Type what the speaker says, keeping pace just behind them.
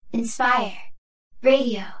Inspire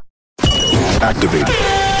Radio. Activated.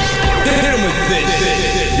 Hit him with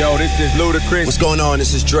this. Yo, this is Ludacris. What's going on?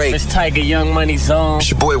 This is Drake. It's Tiger Young Money Zone.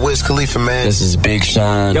 It's your boy Wiz Khalifa, man. This is Big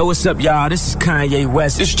Sean. Yo, what's up, y'all? This is Kanye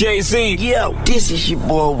West. It's Jay-Z. Yo, this is your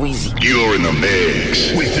boy Weezy. You're in the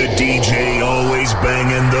mix with the DJ always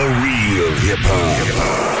banging the real hip-hop.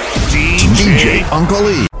 DJ Uncle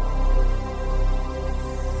E.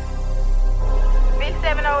 Big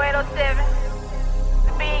 70807.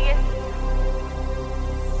 The biggest.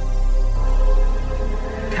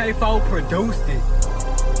 K4 produced it.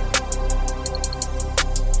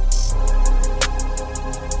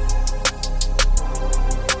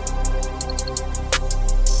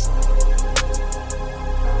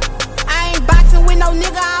 No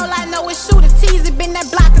nigga, all I know is shoot a tease. It been that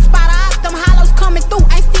block and spot off. Them hollows coming through.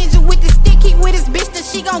 Ain't stingy with the stick. He with his bitch that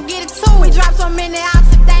she gon' get it too. We drop so many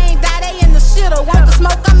ops if they ain't die, they in the shitter. Want the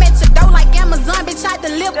smoke, I'm at your door like Amazon. Bitch, I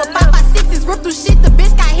deliver. 556 rip through shit. The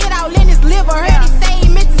bitch got hit all in his liver. Heard he say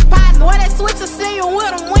he missed his partner. Or that switcher see you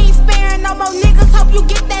with him. We ain't sparing no more niggas. Hope you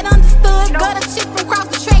get that understood. Got a chick from across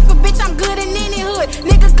the track, but bitch, I'm good in any hood.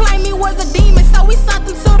 Nigga claim he was a demon, so we sent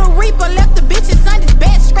him to the Reaper. Left the bitch in Sunday's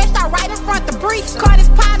bed, scratched out right in front the breach. Caught his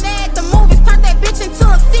partner at the movies, turned that bitch into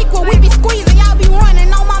a sequel. We be squeezing, y'all be running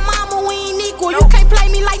on my mama, we ain't equal. You can't play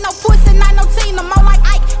me like no pussy, not no Tina, more like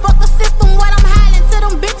Ike. Fuck the system, what I'm hollering to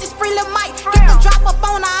them bitches, free little Mike. Get the drop up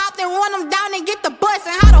on the op, then run them down and get the bus.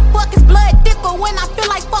 And how the fuck is blood thicker when I feel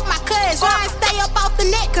like fuck my cuz? Try and stay up off the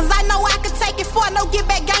net, cause I know I can take it for no get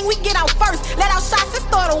back gang, we get out first. Let out shots and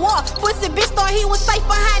start a war. Pussy bitch thought he was safe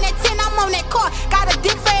behind that 10, I'm on that car. Got a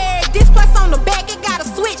dick for every disc plus on the back, it got a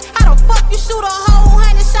switch. How the fuck you shoot a whole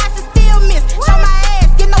 100 shots and still miss? Show my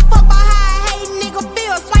ass, get no fuck by how I hate nigga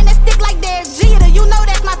feel. Swing that stick like Derek Jeter, you know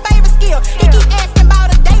that's my favorite skill. He keep asking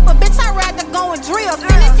about a date, but bitch I'd rather go and drill.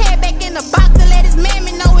 Send his head back in the box to let his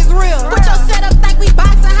mammy know it's real. Put your setup, think we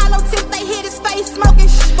boxing, hollow tips, they hit his face, smoking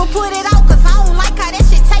shit, but put it out, cause I don't like how that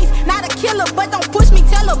shit tastes. Not a killer, but don't push me,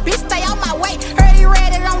 tell a bitch stay out my way. Heard he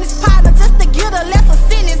read it on his partner just to get a lesser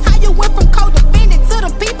sentence. How you went from co-defendant to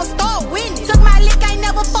the people start winning? Took my lick, ain't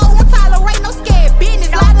never fall, won't tolerate no scared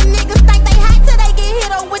business. Lot of niggas think they hot till they get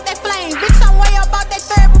hit up with that flame. Bitch, I'm way up out that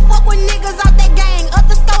third, but fuck with niggas out that gang. Up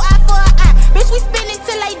the store, eye for an eye. Bitch, we spinning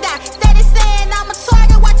till they die. Steady saying I'm a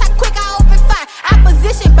target, watch how quick I open fire.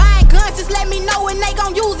 Opposition buying guns, just let me know when they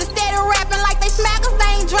gon' use it. Steady rapping like they smackers,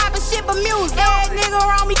 they ain't dropping shit but music. Every nigga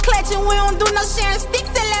around me clutching, we don't do no sharing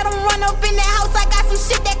sticks. And let them run up in that house, I got some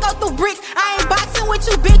shit that go through bricks. I ain't boxing with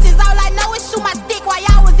you bitches, all I know is shoot my stick. While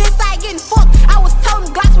y'all was inside getting fucked, I was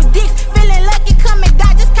toting Glocks with dicks. Feeling lucky, come and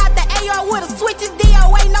die, just caught the AR with a switch. It's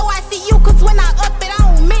DOA, know I see you, cause when I up it,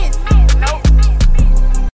 I don't miss.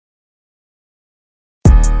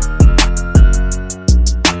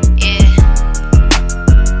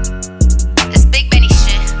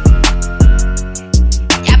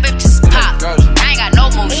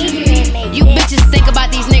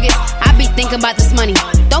 About this money.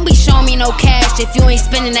 Don't be showing me no cash if you ain't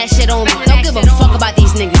spending that shit on me. Don't give a fuck about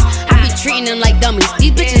these niggas. I be treating them like dummies.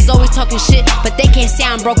 These bitches always talking shit, but they can't say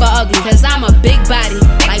I'm broke or ugly. Cause I'm a big body,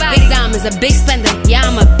 like big diamonds, a big spender. Yeah,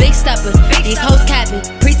 I'm a big stepper. These hoes capping,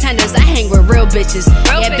 pretenders. I hang with real bitches.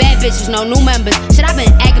 Yeah, bad bitches, no new members. Shit, I've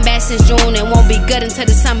been acting bad since June and won't be good until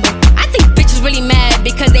December. I think bitches really mad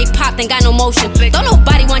because they popped and got no motion. Don't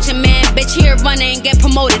nobody want your man, bitch. Here running and get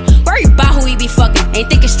promoted. Worry about who he be fucking.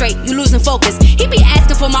 Ain't thinking straight, you losing focus. He be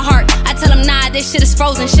asking for my heart. I tell him nah, this shit is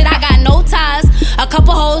frozen. Shit, I got no ties. A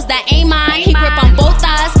couple hoes that ain't mine. He grip on both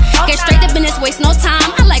thighs. Get straight to business, waste no time.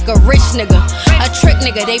 I like a rich nigga, a trick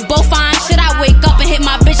nigga. They both fine. Shit, I wake up and hit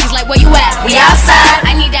my bitches like, where you at? We outside.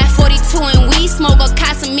 I need that 42 and weed smoke or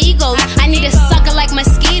Casamigos. I need a sucker like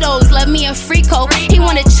mosquitoes. Love me a free coat. He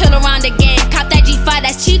wanna chill around again. Cop that G5,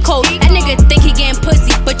 that's cheat code. That nigga think he getting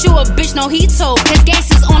pussy, but you a bitch, no he told. His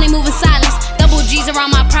gangsters only move in silence. Double G's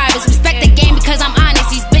around my privates. Respect the game because I'm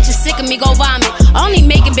honest. These bitches sick of me, go vomit. Only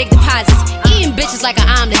making big deposits. Eating bitches like an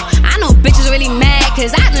omelet. I know bitches really mad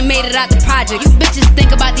cause I done made it out the project. You bitches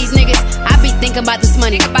think about these niggas, I be thinking about this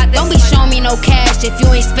money. Don't be showing me no cash if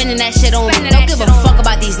you ain't spending that shit on me. Don't give a fuck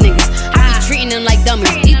about these niggas. I be treating them like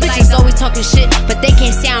dummies. These bitches always talking shit, but they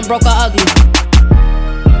can't say I'm broke or ugly.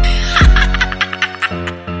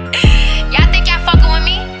 Y'all think y'all fucking with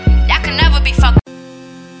me? Y'all can never be fucking.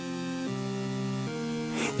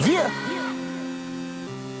 Yeah.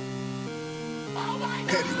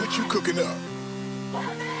 Petty, what you cooking up?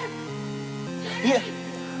 Yeah.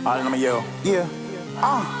 Alright, let me yell. Yeah.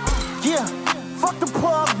 Yeah. Fuck the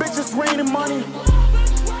plug, bitches raining money.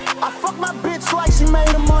 I fuck my bitch like she made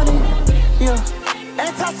of money. Yeah.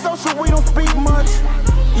 Antisocial, we don't speak much.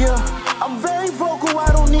 Yeah. I'm very vocal,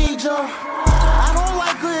 I don't need need ya. I don't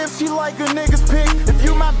like her if she like a nigga's pick. If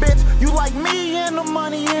you my bitch, you like me and the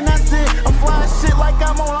money and that's it. I'm flying shit like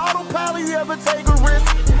I'm on autopilot, you ever take a risk?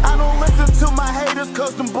 I don't listen to my haters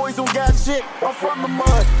cause them boys don't got shit. I'm from the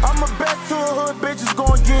mud, I'm the best to a hood bitch is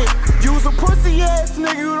gon' get. You's a pussy ass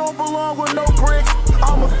nigga, you don't belong with no bricks.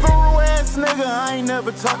 I'm a thorough ass nigga, I ain't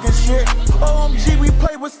never talking shit. OMG, we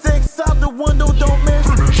play with sticks out the window, don't miss.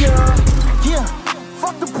 Yeah,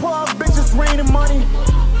 fuck the plug, bitches raining money.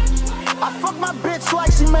 I fuck my bitch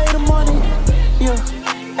like she made of money. Yeah,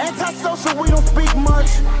 antisocial, we don't speak much.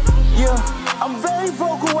 Yeah, I'm very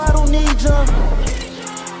vocal, I don't need ya.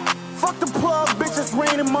 Fuck the plug, bitches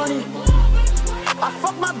raining money. I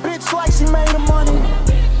fuck my bitch like she made of money.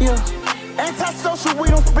 Yeah, antisocial, we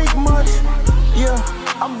don't speak much. Yeah,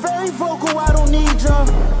 I'm very vocal, I don't need ya.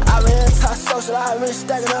 I been anti-social, I been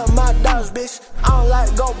stacking up my dollars, bitch. I don't like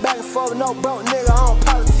to go back and forth with no broke nigga, I don't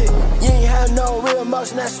politic. You ain't have no real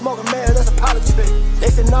emotion, that smoking man, that's a politics. They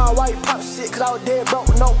said, nah, why you pop shit? Cause I was dead broke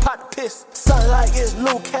with no pot to piss. Something like it's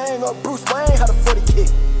Luke Kang or Bruce Wayne, how the 40 kick.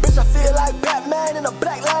 Bitch, I feel like Batman in a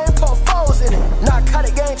black lane, put foes in it.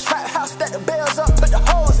 Narcotic gang, trap house, stack the bells up, put the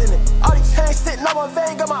holes in it. All these chains sitting on my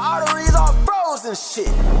vein, got my arteries all frozen shit.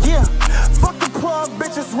 Yeah, fuck the plug,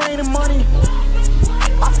 bitches raining money.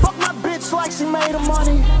 I fuck my bitch like she made of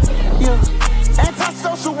money. Yeah,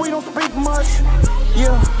 antisocial, we don't speak much.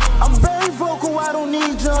 Yeah, I'm very vocal, I don't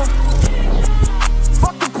need ya.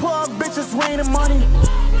 Fuck the plug, bitches raining money.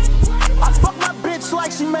 I fuck my bitch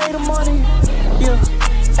like she made of money. Yeah,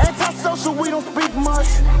 antisocial, we don't speak much.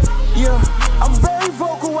 Yeah, I'm very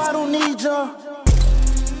vocal, I don't need ya.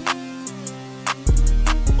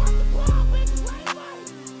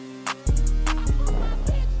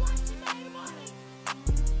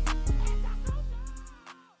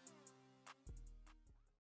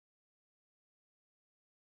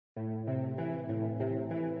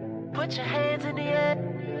 Put your hands in the air,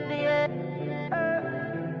 in the air.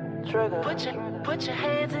 Trigger. Put your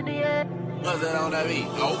hands in the air. What's that on that beat?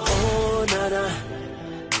 Oh, nana,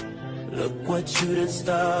 look what you done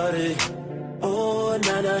started. Oh,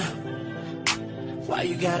 nana, why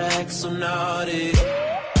you gotta act so naughty?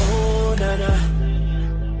 Oh, nana,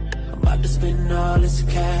 I'm about to spend all this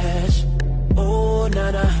cash. Oh,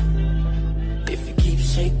 nana, if you keep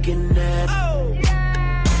shaking that. Oh,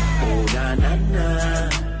 na na na.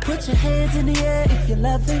 Put your hands in the air if you're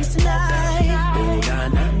loving tonight. Oh, na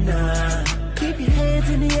na na. Keep your hands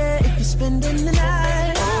in the air if you're spending the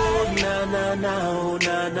night. Oh, na na na, oh,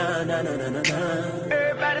 na na na na na na na.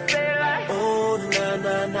 Everybody say it like. Oh, na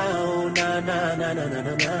na na, oh, na na na na na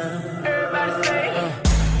na na. Everybody say.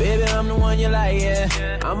 Baby, I'm the one you like,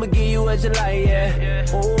 yeah. I'ma give you what you like, yeah.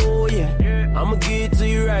 Oh, yeah. I'ma give it to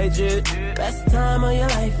you right, yeah. Best time of your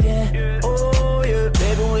life, yeah. Oh, yeah.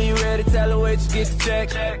 Baby, when you ready, tell her wait, just get the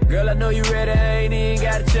check. Girl, I know you ready, I ain't even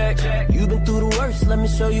gotta check. You been through the worst, let me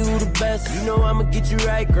show you the best. You know I'ma get you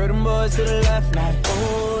right, girl, them boys to the left. Like,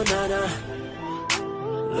 oh, nana,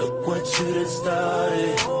 look what you done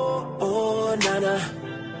started. Oh, nana,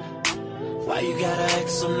 why you gotta act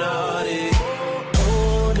so naughty?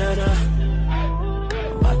 Oh, nana,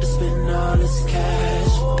 I'm about to spend all this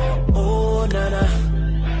cash. Oh, nana,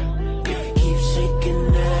 if you keep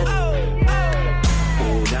shaking that. Oh,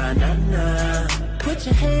 na na na. Put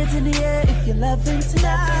your hands in the air if you're loving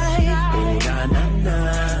tonight. Oh, na na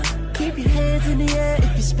na. Keep your hands in the air if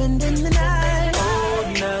you're spending the night.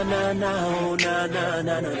 Oh, na na na, oh, na na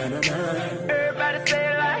na na na na na. Everybody say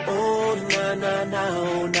it like. Oh, na na na,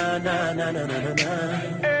 oh, na na na na na na na.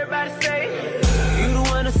 Everybody say. you the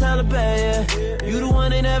one to celebrate, yeah. You the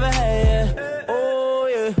one they never had, yeah. Oh,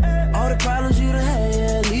 yeah. All the problems you done had,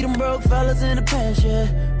 yeah. Leave them broke fellas in the past, yeah.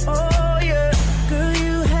 Oh, yeah. Girl,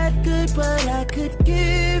 you had good, but I could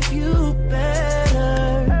give you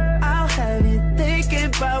better. I'll have you thinking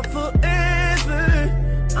about forever.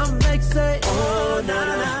 I'm like, say, oh,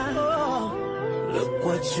 nana, look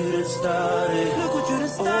what you done started. Look what you done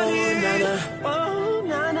started. Oh, nana, oh,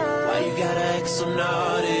 nana, why you gotta act so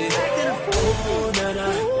naughty? Oh, nana,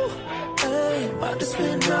 hey, about to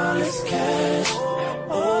spend all this cash.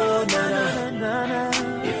 Oh, nana,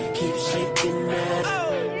 if you keep shaking that.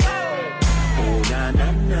 Oh, na na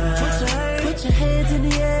na. Put your hands in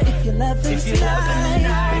the air if you're loving tonight.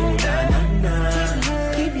 Oh, na na na.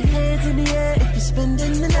 Keep your hands in the air if you're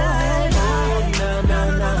spending the night. Oh, na na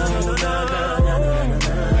na, oh, na na na na na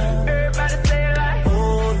na. Everybody say it like. Oh,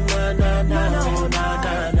 na na na, oh, na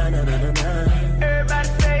na na na na na. Everybody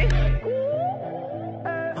say.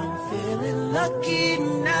 I'm feeling lucky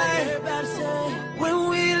tonight. Everybody say. When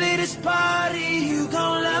we leave this party, you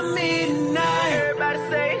gon' love me tonight. Everybody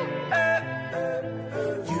say.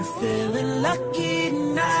 You feeling lucky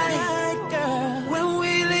tonight.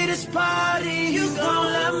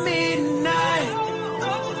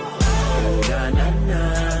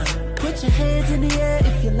 hands in the air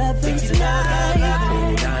if you're loving tonight.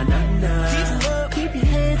 Nah, nah, nah. Keep your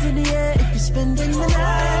hands in the air if you're spending the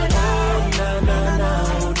night. Nah, nah,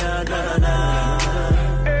 nah, nah, nah, nah.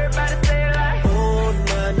 Everybody say it like. Oh,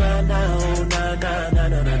 nah, nah, nah, nah, nah, nah,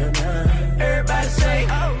 nah, nah, nah. Everybody say,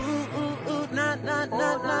 oh. Nah, nah,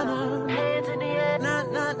 nah, nah, nah. Hands in the air. Nah,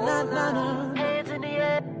 nah, nah, nah, nah. Hands in the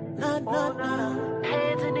air. Nah, nah, nah.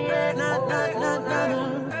 Hands in the air. Nah, nah, nah, nah, nah.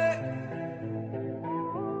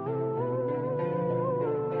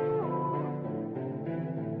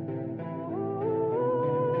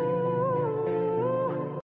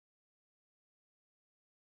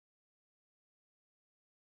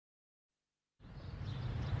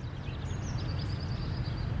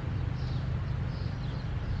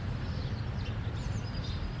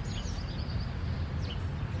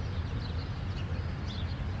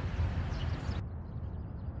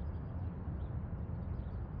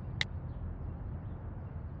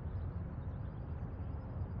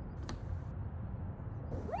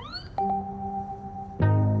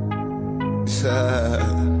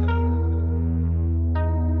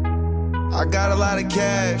 I got a lot of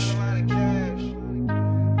cash.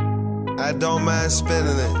 I don't mind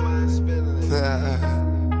spending it.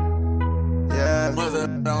 Yeah.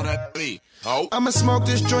 I'ma smoke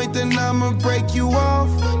this joint, then I'ma break you off.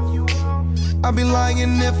 I'd be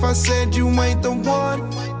lying if I said you ain't the one.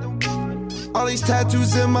 All these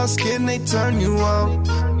tattoos in my skin, they turn you on.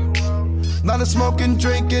 Lot of smoking,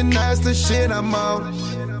 drinking, that's the shit I'm on.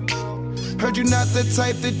 Heard you not the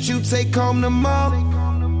type that you take home to mom.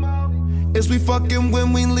 Is we fucking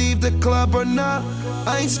when we leave the club or not?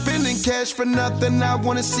 I ain't spending cash for nothing, I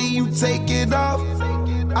wanna see you take it off.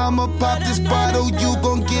 I'ma pop this bottle, you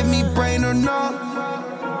gon' give me brain or not?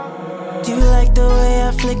 Do you like the way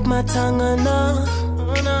I flick my tongue or no?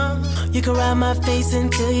 You can ride my face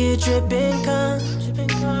until you dripping cum.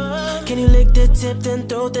 Can you lick the tip then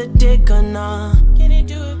throw the dick or no?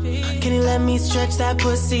 Can you let me stretch that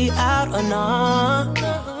pussy out or no?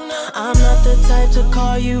 I'm not the type to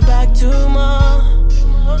call you back tomorrow,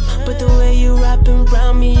 but the way you wrapping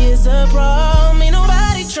around me is a problem. Ain't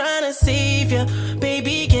nobody tryna save you,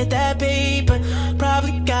 baby, get that paper.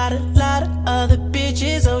 Probably got a lot of other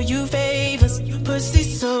bitches owe you favors. Pussy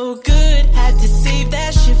so good, had to save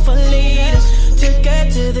that shit for later. Took her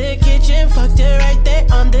to the kitchen, fucked her right there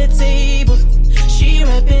on the table. She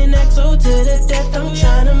rapping XO to the death. I'm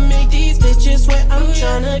tryna make these bitches wet. I'm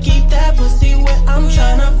tryna keep that pussy wet. I'm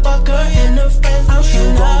tryna fuck her and her friends. You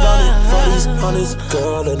gon' run it for these honest,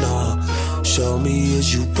 girl, and all. Show me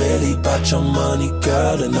is you really about your money,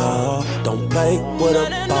 girl, and all. Don't play with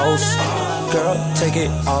a boss, girl, take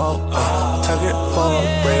it all. Take it for a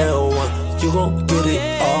real one, you gon' get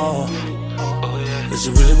it all. Is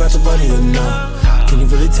it really about your money or not? Can you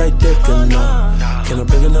really take dick or not? Can I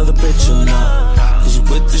bring another bitch or not? Is you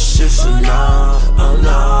with the shit or not? Oh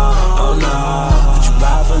no, oh no. Would you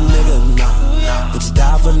ride for a nigga or not? Would you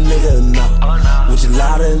die for a nigga or not? Would you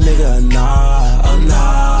lie to a nigga or not? Oh no,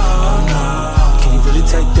 oh no. Can you really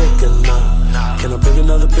take dick or not? Can I bring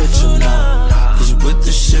another bitch or not? Is you with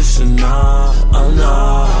the shit or not? Oh no,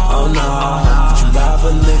 oh no. Would you ride for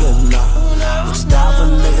a nigga or not? Would you die for a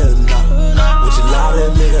nigga or not? Would you lie to a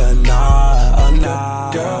nigga or not? Oh no.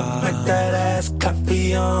 Girl, make that ass clap for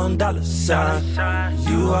your dollar sign.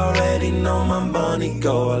 You already know my money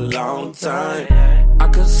go a long time. I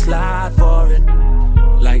could slide for it,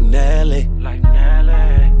 like Nelly.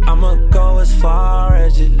 I'ma go as far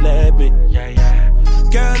as you let me.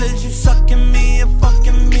 Girl, is you sucking me and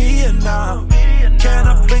fucking me or not? Can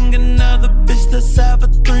I bring another bitch, let's have a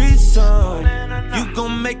threesome? You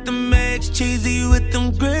gon' make them eggs cheesy with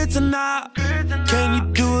them grits or not? Can you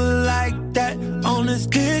do it like that on this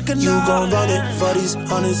dick or not? You gon' run it for these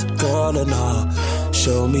honest, girl, or not?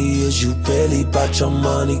 Show me is you really about your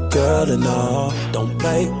money, girl, or not? Don't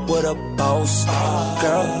play with a boss,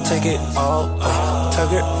 girl, take it all.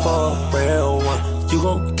 Take it for a real one, you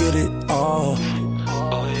gon' get it all.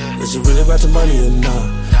 Is it really about your money or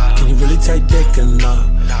not? Can you really take dick or not?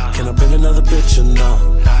 Can I bring another bitch or not?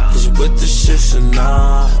 Is you with the shit or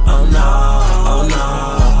not? Oh no, oh no.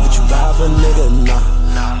 Would you ride for a nigga or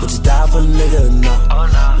not? Would you die for a nigga or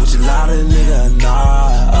not? Would you lie to a nigga or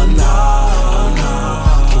not? Oh no, oh no.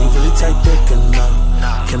 Can you really take dick or not?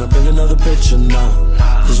 Can I bring another bitch or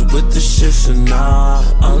not? Is you with the shit or not?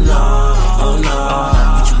 Oh no, oh no.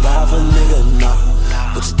 Would you ride for a nigga or not?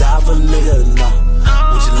 Would you die for a nigga or not?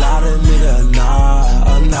 Would you lie to a nigga or not?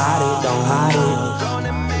 Oh no, don't hide it.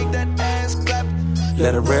 Gonna make that ass clap.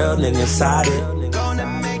 Let a real nigga inside it. Gonna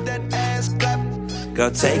make that ass clap. Go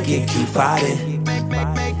take it, keep fighting.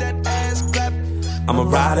 Make that ass clap. I'ma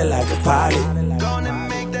ride it like a pilot. Gonna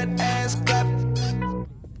make that ass clap.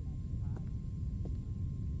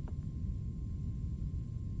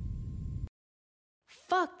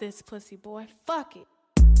 Fuck this pussy, boy. Fuck it.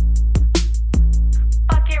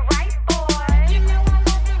 Fuck it right, boy. You know I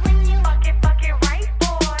love it when you fuck it right,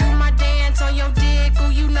 boy. Do my dance on your dick, ooh,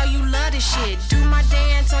 you know you love this shit. Do my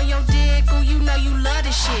dance on your dick, ooh, you know you love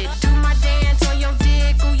this shit. Do my dance on your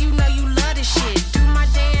dick, ooh, you know you love this shit. Do my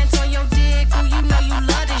dance on your dick, ooh, you know you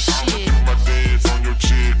love this shit. Do my dance on your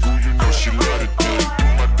chick, ooh, you know she love it. Do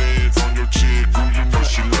my dance on your chick, ooh, you know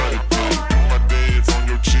she love it. Do my dance on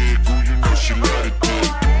your chick, ooh, you know she love it. Do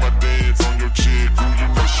my dance on your chick, ooh, you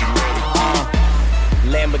know she love it.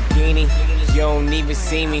 Lamborghini, you don't even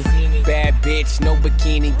see me. Bad bitch, no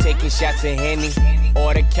bikini, taking shots of Henny.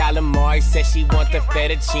 Order calamari, said she want the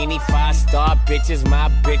fettuccine. 5-star bitches, my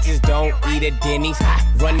bitches don't eat at Denny's.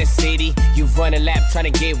 Run the city, you run a lap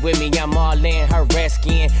tryna get with me. I'm all in her red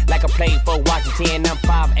skin, like I played for Washington. I'm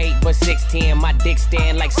 5'8", but 6'10", my dick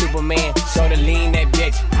stand like Superman. Show the lean that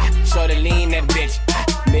bitch, show the lean that bitch.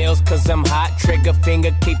 Meals cause I'm hot, trigger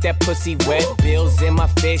finger, keep that pussy wet. Bills in my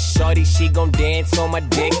fist, shorty, she gon' dance on my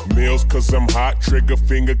dick. Meals cause I'm hot, trigger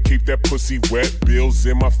finger, keep that pussy wet. Bills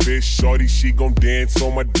in my fist, shorty, she gon' dance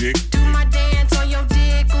on my dick. Do my dance on your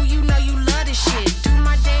dick, ooh, you know you love this shit. Do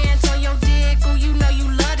my dance on your dick, ooh, you know you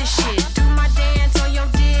love this shit. Do my dance on your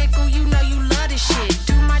dick, ooh, you know you love this shit.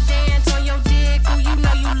 Do my dance on your dick, ooh, you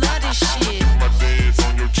know you love this shit. Do my dance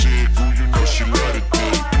on your chick, ooh, you know she love it.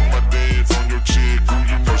 Do my dance on your chick, ooh,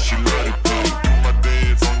 you know she love it. Do my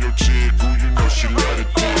dance on your chick, ooh, you know she love it.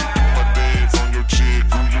 Do my dance on your chick,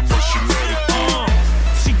 ooh, you know she love it.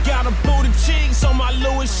 She got a booty cheeks on my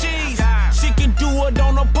Louis Sheets. She can do it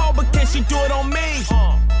on a pole, but can she do it on me?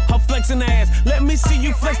 Her flexing ass, let me see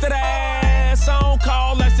you flex that ass. I don't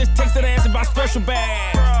call, let's just text that ass about special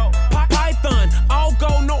bags. Python, all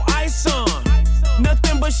gold, no ice on.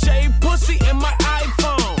 Nothing but shaved pussy in my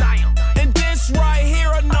iPhone. And this right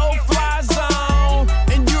here a no-fly zone.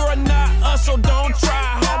 And you're not us, so don't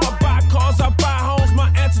try. How I buy cars, I buy homes. My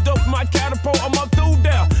antidote for my catapult, I'm up through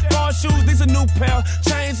there. Bar shoes, these a new pair.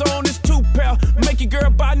 Chains on, this 2 pair. Make your girl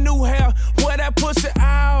buy new hair. Wear that pussy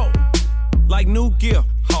out like new gear.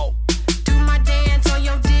 Ho. Do my dance on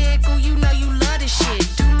your dick, ooh, you know you love this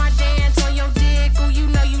shit. Do my dance on your dick, ooh, you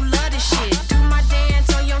know you love this shit. Do my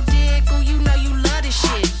dance on your dick, ooh, you know you love this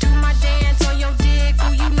shit. Do my dance on your dick,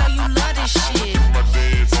 ooh, you know you love this shit. Do my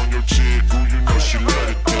dance on your chick, ooh, you know she love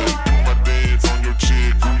it. Do my dance on your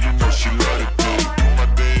chick, ooh, you know she love it. Do my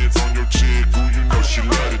dance on your chick, ooh, you know she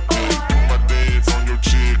love it. Do my dance on your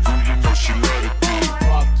chick, ooh, you know she love it.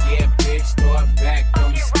 Fuck yeah, bitch, throw it back,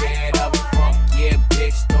 don't be scared of it. Fuck yeah,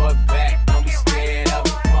 bitch, throw it back, don't be scared of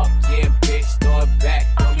it. Fuck yeah, bitch, throw it back,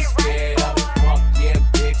 don't be scared of it. Fuck yeah,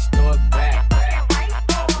 bitch, throw it back.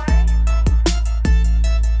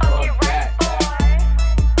 Throw it back.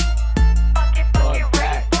 Throw it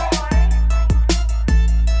back.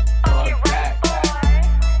 Throw it back.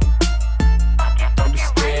 Don't be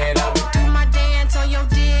scared of it. Do my dance on your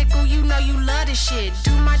dick, ooh, you know you love this shit.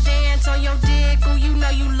 Do my dance on your dick, ooh, you know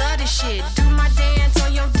you love this shit. Do my dance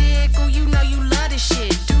on your dick, ooh, you know you love this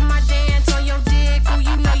shit. Do my dance on your dick, ooh,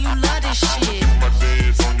 you know you love this shit. Do my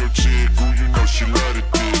dance on your chick, ooh, you know she love it.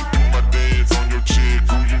 Do my dance on your chick,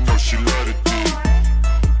 ooh, you know she love it.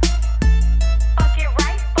 Fuck it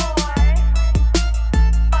right, boy.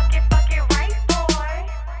 Fuck it right, boy.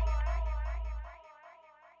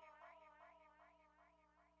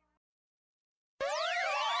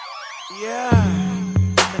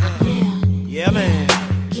 Yeah, man.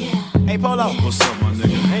 Hey, Polo. What's up, my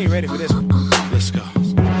nigga? I ain't ready for this one. Let's go.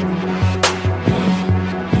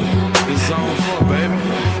 It's on for, baby.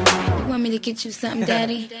 You want me to get you something,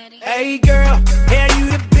 daddy? Hey, girl, yeah,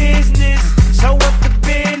 you the business. So what the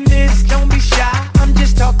business? Don't be shy. I'm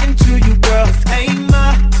just talking to you, girl. Hey,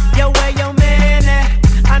 ma, yo, where your man at?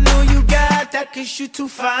 I know you got that, cause you too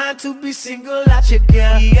fine to be single out your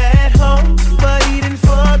girl. He at home, but he done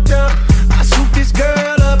fucked up. I swooped this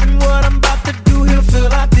girl up, and what I'm about to do, he'll feel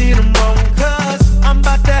I did him wrong. Cause I'm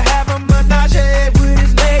about to have a menage with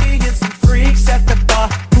his lady and some freaks at the bar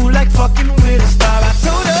who like fucking with a star. I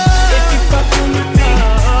told her, if you fucking with me,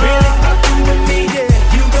 really fucking with me, yeah,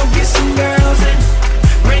 you go get some girls and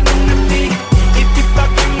bring them to me. If you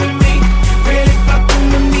fucking with me, really fucking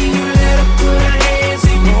with me, you let her put her hands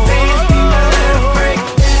in your pants. Be my little freak,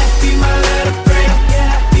 be my little freak,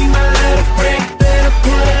 be my little freak. Let her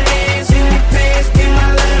put her hands in your pants. Be my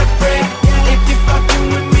little freak. If you fucking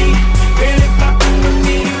with me, really fucking with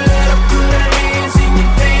me, you let her put her hands in your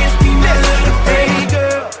pants. Be my little freak. Hey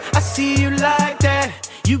girl, I see you like that.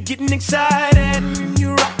 You getting excited and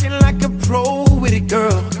you rocking like a pro with it,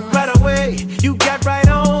 girl. Right away, you got right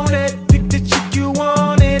on it. Pick the chick you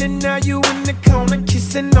wanted, and now you in the corner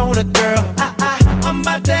kissing on a girl. I'm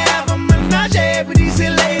about to have a menage with these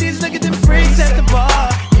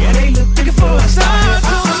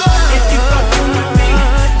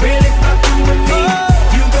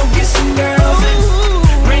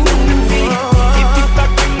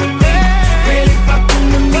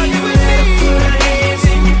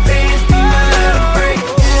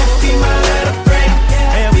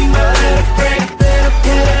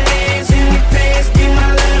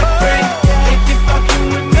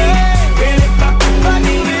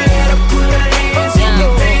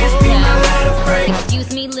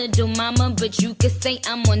but you could say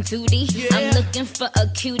I'm on duty. I'm looking for a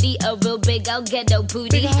cutie, a real big old ghetto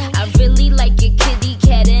booty. I really like your kitty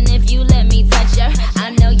cat, and if you let me touch her, I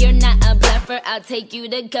know you're not a bluffer. I'll take you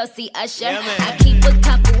to go see Usher. I keep a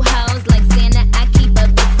couple hoes like Santa. I keep a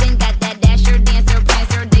vixen, got that Dasher, Dancer,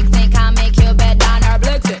 Prancer, Dixon, Comet, Cupid, Donner,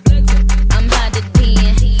 Blitzen. I'm hot to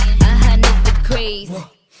pen, 100 degrees,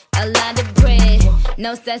 a lot of bread,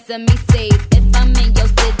 no sesame seeds. If I'm in your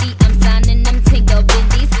city, I'm signing them tingle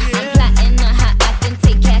biddies. I'm plotting on how I can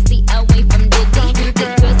take Cassie away from Diddy. The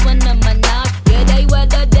girls wanna menage, yeah, they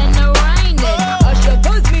wetter than the rain. Usher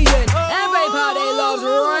puts me in, everybody loves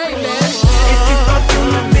raining. If you fucking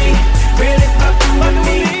with me, really fucking with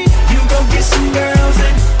me, you gon' get some girls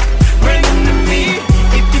and bring them to me.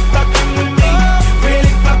 If you fucking with me,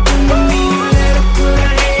 really fucking with me, you let her put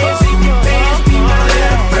her hands in your pants. Be my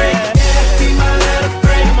little friend, be my little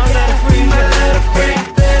friend, be my little friend,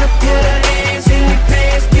 let her put her hands in your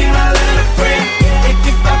pants. Be my little friend. If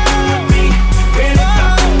you fucking with me, really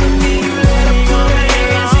fucking with me, you let her put her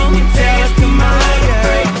hands in your pants. Be my little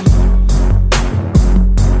friend.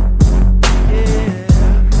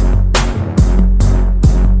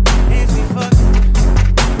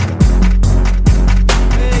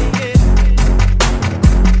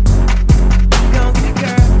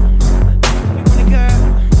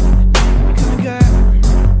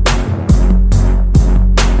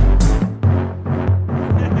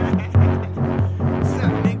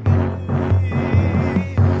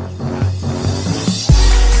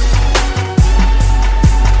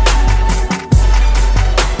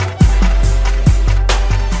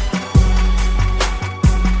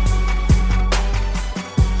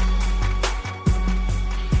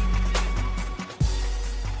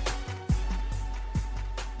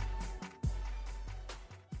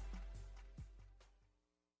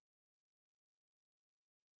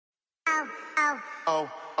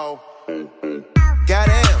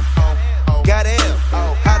 Goddamn,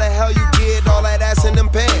 how the hell you get all that ass in them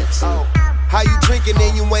pants? How you drinking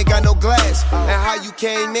and you ain't got no glass? And how you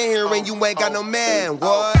came in here and you ain't got no man?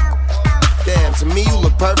 What? Damn, to me you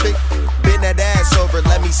look perfect. Bend that ass over,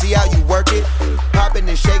 let me see how you work it. Pop it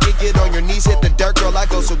and shake it, get on your knees, hit the dirt. Girl, I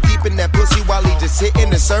go so deep in that pussy while he just hitting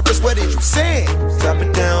the surface. What did you say? Drop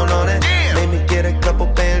it down on it. Make me get a couple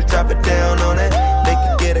bands, drop it down on it. Make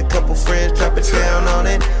you get a couple friends, drop it down on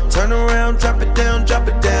it. Turn around, drop it down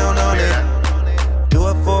on it. Do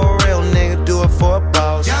it for a real nigga, do it for a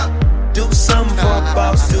boss. Do something for a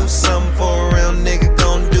boss, do something for a real nigga.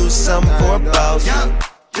 Gon' do something for a boss.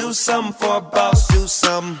 Do something for a boss, do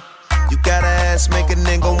something. You gotta ass make a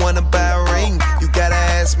nigga wanna buy a ring. You gotta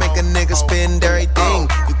ass make a nigga spend everything.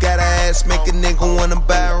 You gotta ass make a nigga wanna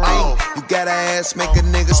buy a ring. You gotta ass make a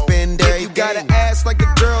nigga spend everything. You gotta ass like the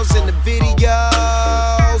girls in the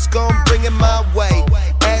videos. Gon' bring it my way.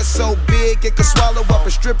 Ass so big it can swallow up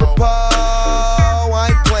a stripper pole. I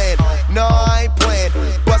ain't playing, no I ain't playing.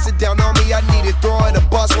 Bust it down on me, I need it. Throw in a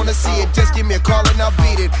bus, wanna see it. Just give me a call and I'll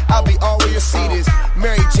beat it. I'll be all where your seat is.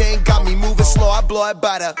 Mary Jane got me moving slow, I blow it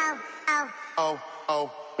by the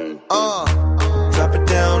Drop it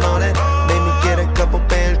down on it. Make me get a couple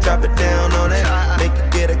bands, drop it down on it. Make you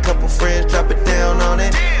get a couple friends, drop it down on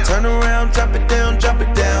it. Turn around, drop it down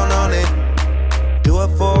on it. Do it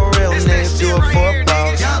for a real nigga, do it for a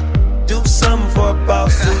boss. Do something for a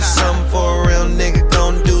boss, do something for a real nigga.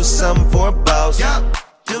 Gon' do something for a boss.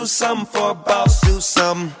 Do something for a boss, do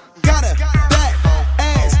something. Gotta that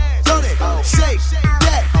ass, don't it? Shake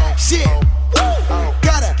that shit.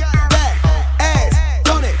 Gotta that ass,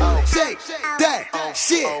 don't it? Shake that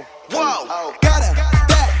shit. Whoa. Gotta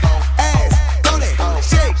that ass, don't it?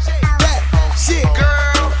 Shake that shit.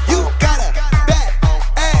 Girl, you gotta that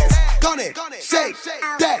ass, don't it? Shake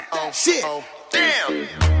that shit. Damn.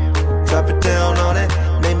 Drop it down on it.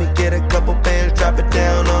 Make me get a couple bands, drop it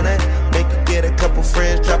down on it. Make you get a couple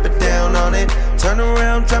friends, drop it down on it. Turn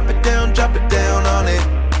around, drop it down on it.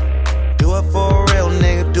 Do it for a real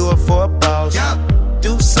nigga, do it for a boss.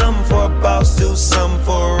 Do something for a boss, do something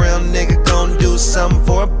for a real nigga. Gon' do something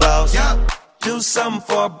for a boss. Do something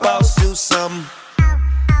for a boss, do something.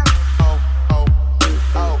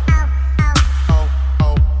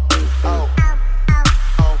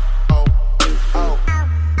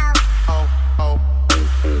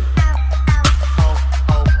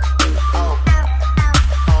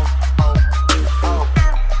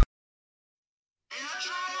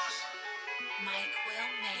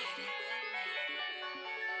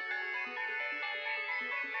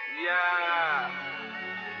 Yeah.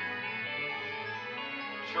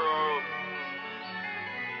 True.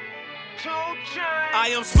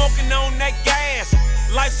 I am smoking on that gas.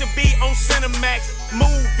 Life should be on Cinemax.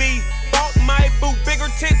 Movie. Bought my boo. Bigger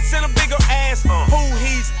tits and a bigger ass.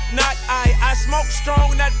 not I smoke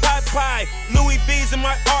strong, not pie. Louis V's in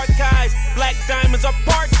my archives. Black diamonds are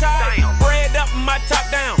part-time. Bread up and my top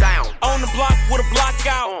down. On the block with a block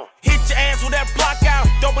out. Hit your ass with that block out.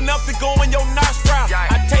 Dope enough to go in your nostril.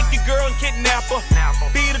 I take your girl and kidnap her.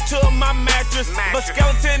 Beat her to my mattress. But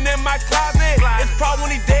skeleton in my closet. It's probably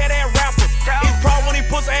when he dead ass rappers. It's probably when he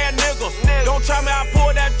pussy ass niggas. Don't try me, I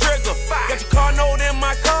pull that trigger. Got your car note in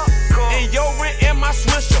my car. And your rent in my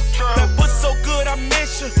swisher. That pussy so good I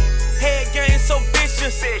miss you. Head game so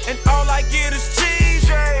vicious. And all I get is cheese.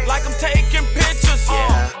 Like I'm taking pictures.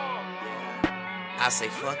 I say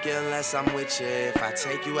fuck you unless I'm with you. If I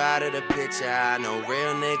take you out of the picture, I know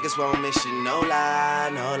real niggas won't miss you. No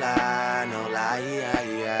lie, no lie, no lie,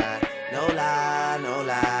 yeah. No lie, no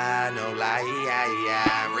lie, no lie,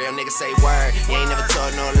 yeah. Real niggas say word, you ain't never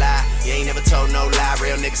told no lie. You ain't never told no lie.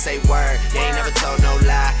 Real niggas say word, you ain't never told no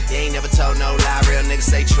lie. You ain't never told no lie. Real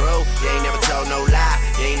niggas say true, you ain't never told no lie.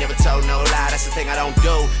 You ain't never told no lie. That's the thing I don't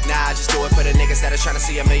do. Nah, I just do it for the niggas that are trying to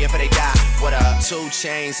see a million for they die. What up? 2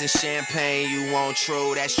 chains and champagne, you want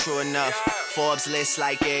true, that's true enough. Forbes list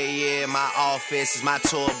like yeah, my office is my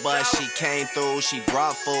tour bus. She came through, she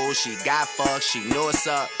brought food, she got fucked, she knew what's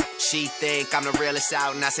up. She think I'm the realest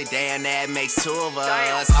out, and I say, damn, that makes 2 of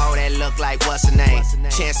us. Oh, that look like what's her name?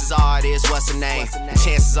 Chances are it is what's her name.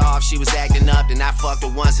 Chances are if she was acting up, then I fucked her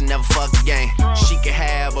once and never fucked again. She could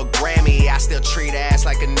have a Grammy, I still treat her ass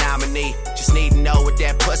like a nominee. Just need to know what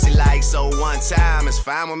that pussy like, so one time is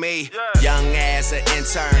fine with me. Young ass an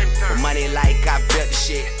intern, with money like I built the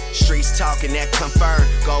shit. Streets talking that confirm,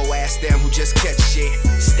 go ask them who just catch shit.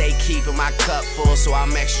 Stay keeping my cup full, so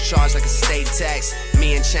I'm extra charged like a state tax.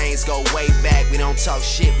 Me and Chains go way back, we don't talk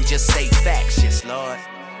shit, we just say facts, yes Lord.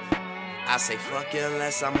 I say fuck you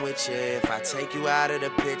unless I'm with you. If I take you out of the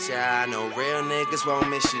picture, I know real niggas won't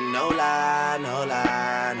miss you. No lie, no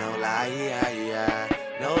lie, no lie, yeah.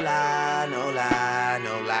 No lie, no lie,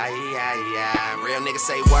 no lie, yeah. Real niggas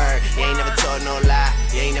say word, you ain't never told no lie.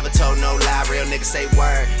 You ain't never told no lie. Real niggas say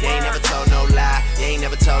word, you ain't never told no lie. You ain't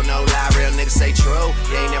never told no lie. Real niggas say true,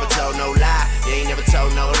 you ain't never told no lie. You ain't never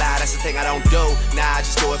told no lie. That's the thing I don't do. Nah, I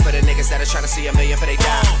just do it for the niggas that are trying to see a million for they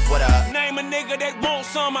die. What up? Name a nigga that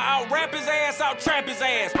wants summer, out rap his ass, out trap his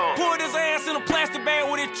ass. Put his ass in a plastic bag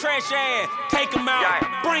with his trash ass. Take him out,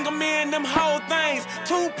 bring him in, them whole things.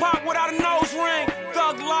 Tupac without a nose ring.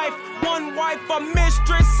 Thug life, one wife, a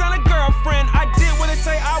mistress, and a girlfriend. I did what they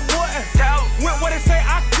say I wouldn't. Went what they say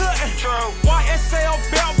I couldn't. YSL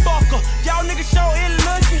belt buckle. Y'all niggas show it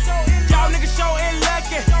looking. Y'all niggas show it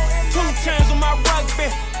lucky. 2 chains on my rugby.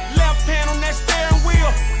 Left hand on that steering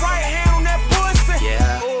wheel. Right hand on that pussy.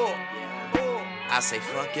 Yeah. I say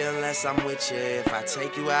fuck you unless I'm with you. If I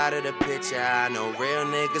take you out of the picture, I know real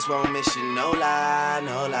niggas won't miss you. No lie,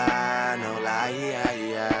 no lie, no lie,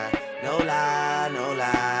 yeah. No lie, no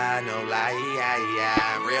lie, no lie,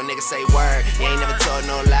 yeah. Real niggas say word, you ain't never told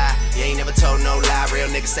no lie. You ain't never told no lie. Real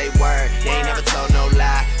niggas say word, you ain't never told no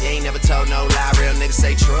lie. You ain't never told no lie. Real niggas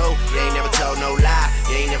say true, you ain't never told no lie.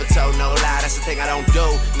 You ain't never told no lie. That's the thing I don't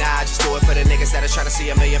do. Nah, I just do it for the niggas that are trying to see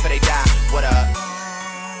a million for they die. What up?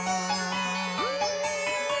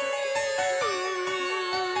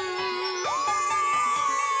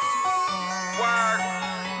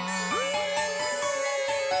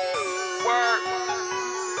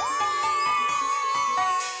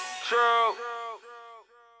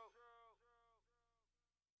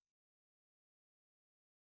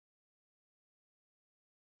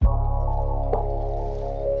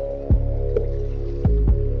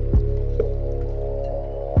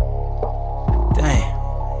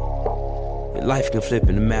 Life can flip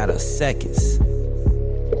in a matter of seconds.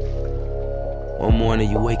 One morning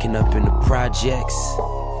you waking up in the projects,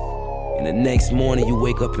 and the next morning you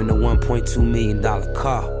wake up in a $1.2 million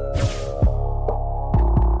car.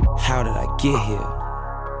 How did I get here?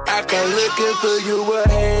 I come looking for you with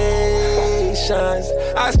Haitians.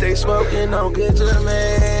 I stay smoking on good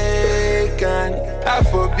Jamaican. I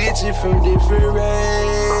fuck bitches from different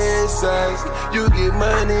races. You get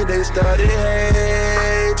money, they started hating.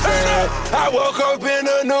 I woke up in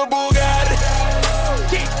a new Bugatti.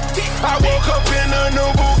 I woke up in a new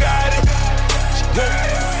Bugatti.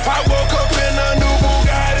 I woke up in a new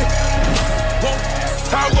Bugatti.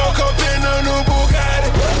 I woke up in a new Bugatti.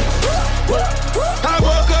 I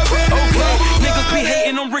woke up in a new Bugatti. Niggas be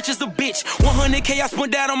hating, I'm rich as a bitch. 100K I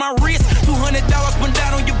spent that on my wrist. $200 spent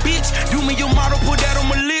that on your bitch. Do me your model, put that on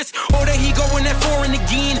my list. Oh, there he going that foreign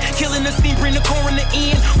again. Killing the scene, bring the core in the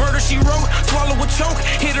end. Murder she wrote, swallow a choke.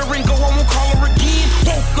 Hit her and go, I won't call her again.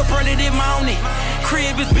 Woke up early that morning.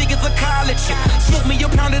 Crib as big as a college. Smoke me a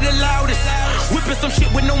pound of the loudest. Whip in some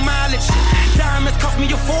shit with no mileage. Diamonds cost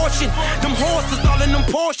me a fortune. Them horses all in them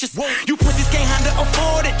Porsches. You pussies can't handle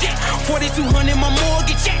afford it. 4,200 my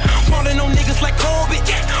mortgage. Ballin' on niggas like Corbett.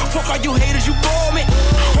 Fuck all you haters, you bore me.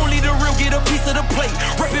 Only the real get a piece of the plate.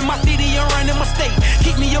 Reppin' my city and running my state.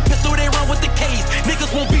 Keep me a pistol, they run with the case.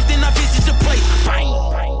 Niggas won't beef, then I visit your place. Bang.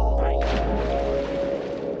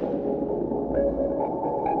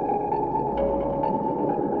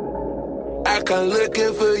 I come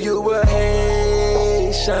looking for you with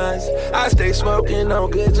Haitians. I stay smoking on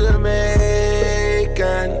good Jamaican.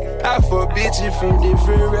 I fuck bitches from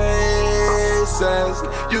different races.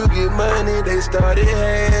 You get money, they started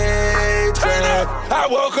hating. I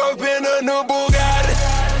woke up in a new Bugatti.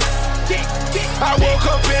 I woke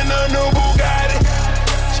up in a new Bugatti.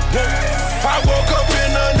 I woke up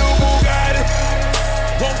in a new Bugatti.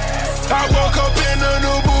 I woke up in a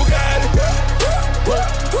new Bugatti.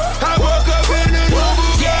 I woke up in a new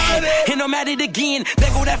Bugatti. And I'm at it again.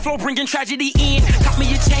 There go that flow bringing tragedy in. Cop me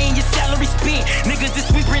a chain, your salary spent. Niggas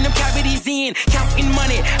this week bring them cavities in. Counting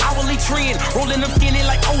money, hourly trend. Rolling them skinny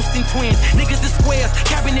like Olsen twins. Niggas the squares,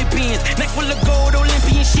 cabinet bins. Neck full of gold,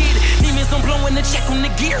 Olympian shit. Demons, I'm blowing the check on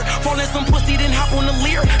the gear. Falling some pussy, then hop on the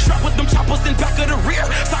leer. Strap with them choppers in back of the rear.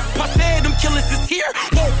 Sock passe, them killers is here.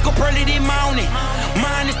 Woke up early this morning.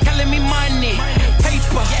 Mine is telling me money.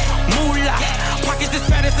 Paper, moolah. Pockets as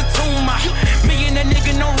fat as a tumor. Me and that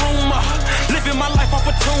nigga, no rumor. Living my life off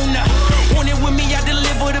a tuna. Want it with me, I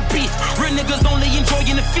deliver the beef. Real niggas only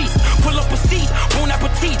enjoying the feast. Pull up a seat, bon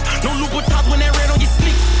appetit. No Louboutins when that red on your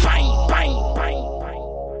sleeves. Bang, bang, bang, bang.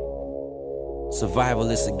 Survival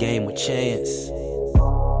is a game with chance.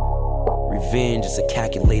 Revenge is a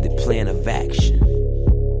calculated plan of action.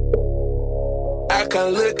 I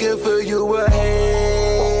come looking for you with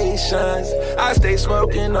Haitians. I stay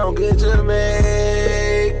smoking on good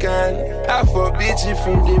Jamaican. I fuck bitches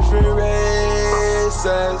from different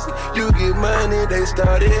races. You get money, they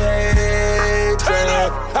started hating.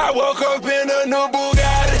 I woke up in a new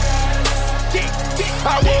Bugatti.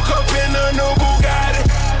 I woke up in a new Bugatti.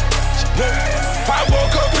 I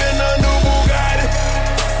woke up in a new Bugatti.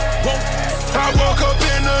 I woke up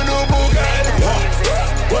in a new Bugatti.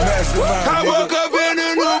 I woke up in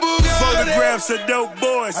a new Bugatti. Photographs of dope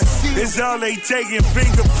boys. It's all they taking.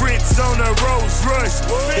 Fingerprints on a Rolls Royce.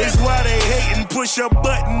 It's why they hating. Push a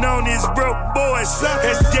button on his broke boys.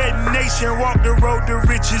 That's detonation. Walk the road to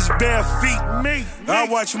riches bare feet. I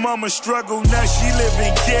watch mama struggle. Now she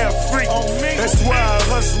living carefree. That's why I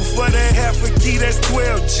hustle for that half a key. That's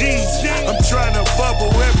 12 G's. I'm trying to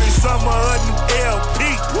bubble every summer a new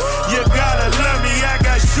LP. You gotta love me. I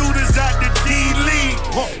got shooters out the D-League.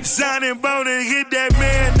 Signing bone and hit that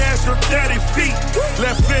man, that's from 30 feet.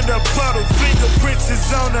 Left in the puddle, fingerprints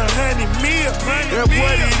is on 100 mil. That's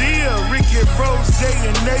what it is. Ricky Rose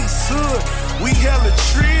and Ace Hood, we hella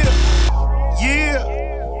trill. Yeah.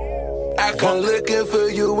 I come looking for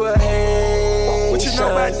you with Haitians. What you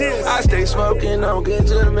know about this? I stay smoking on good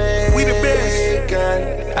Jamaican. We the best.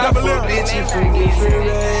 I fuck bitches from different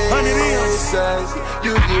races.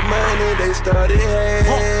 You get money, they started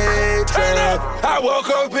hating. I woke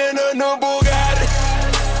up in a new Bugatti.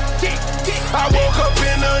 I woke up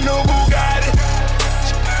in a new Bugatti.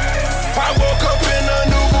 I woke up in a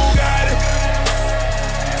new Bugatti.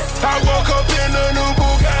 I woke up in a new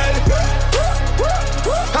Bugatti.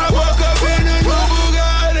 I woke up in a new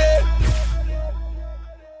Bugatti.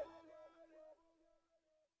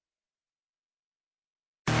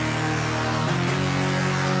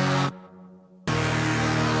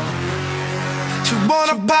 She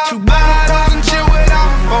wanna pop bottles and chill with all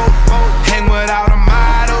the folk. Hang with all the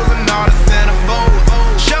models and all the centerfolds.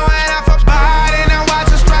 Showing off her body and watch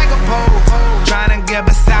her strike a pose. Tryna get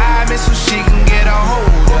beside me so she can get a hold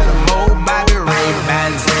of the mold by the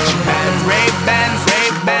Ray-Bans. She bought them Ray-Bans,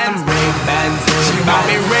 Ray-Bans, Ray-Bans. She bought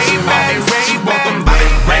me Ray-Bans, she bought them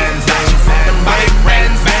Ray-Bans. She bought them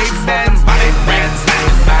Ray-Bans, Ray-Bans, Ray-Bans.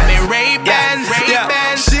 Buy me Ray-Bans,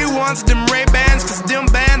 Ray-Bans. She wants them Ray-Bans cause them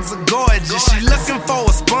bands are gorgeous. She looking for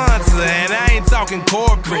a sponsor and I ain't talking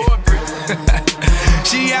corporate.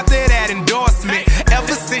 She after that endorsement.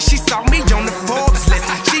 Ever since she saw me on the Forbes list,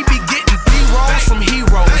 she be getting zeros from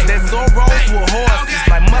heroes. That Zoros with horses,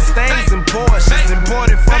 like Mustangs and Porsches,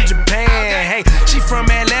 imported from Japan. Hey, she from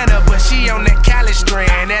Atlanta, but she on that Cali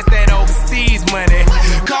strand. That's that overseas money.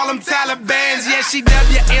 Call them Talibans, yeah, she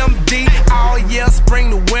WMD. All year,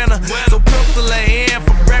 spring to winter. So pencil her in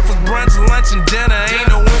for breakfast, brunch, lunch, and dinner. Ain't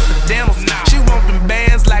no incidentals. She want them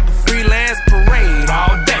bands like a freelance parade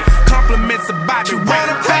all day. Compliments about you.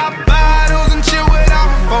 Wanna pop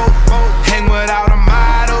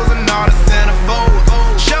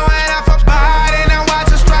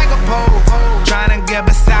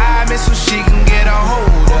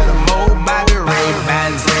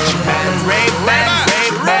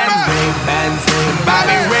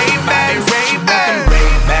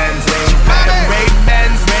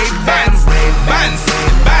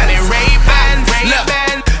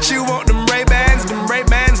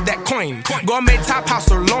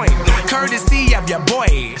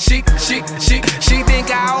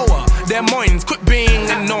Sam Moynes, quit being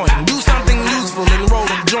annoying. Do something useful and roll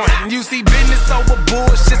a joint. You see, business over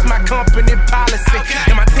bullshit's my company policy.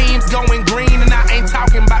 And my team's going green and I ain't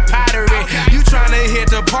talking about pottery. You tryna hit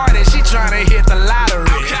the party, she tryna hit the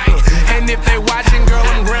lottery. And if they watching, girl,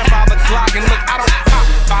 I'm grandfather clock. And look, I don't pop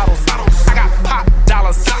bottles, I got pop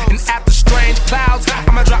dollars. And after strange clouds,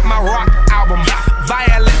 I'ma drop my rock album,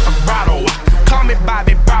 Violet Vibrato. Call me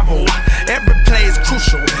Bobby Bravo. Every play is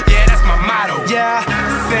crucial, yeah, that's my motto. Yeah,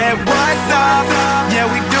 said what's up? Yeah,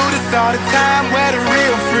 we do this all the time. We're the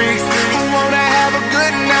real freaks who wanna have a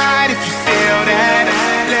good night. If you feel that,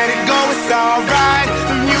 let it go, it's alright.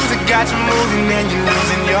 The music got you moving and you're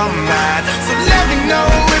losing your mind. So let me know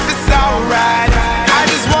if it's alright. I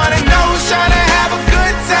just wanna know who's trying to have a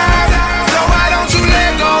good time. So why don't you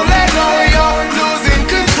let go, you're losing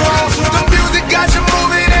control. The music got you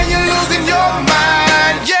moving and you're losing your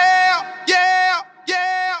mind. Yeah, yeah,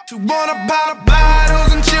 yeah. You wanna pop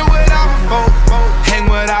bottles and chill without my folk. Hang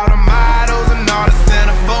without the models and all the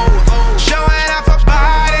centerfolds. Showing off her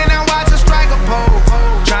body and watch her strike a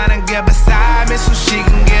pose. Trying to get beside me so she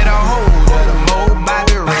can get a hold of the mold.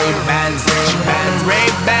 Bobby Ray-Bans, Ray-Bans,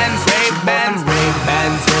 Ray-Bans, Ray-Bans,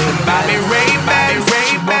 Ray-Bans, Bobby Ray-Bans,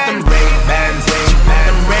 Ray-Bans, Ray-Bans,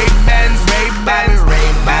 Ray-Bans, Ray-Bans,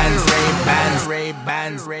 Ray-Bans, Ray-Bans,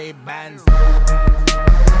 Ray-Bans, Ray-Bans.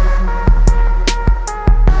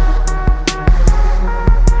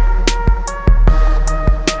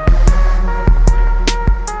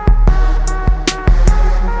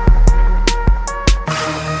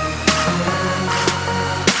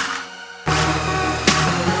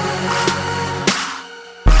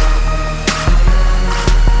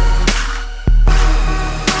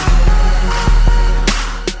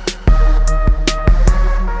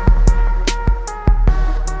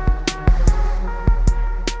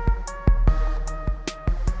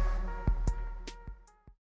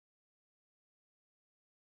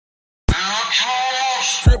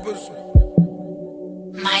 Strippers.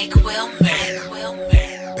 Mike Wilmer.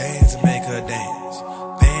 Bands that make her dance.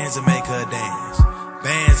 Bands that make her dance.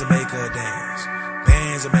 Bands that make her dance.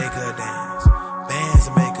 Bands that make her dance. Bands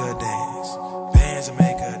that make her dance. Bands that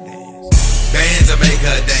make her dance. Bands that make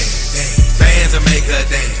her dance. Bands that make her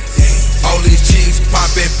dance. All these chicks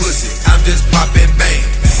poppin' pussy. I'm just poppin' bang.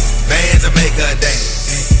 Bands that make her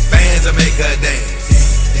dance. Bands that make her dance.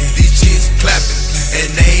 These chicks clappin' and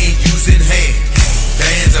they ain't using hands.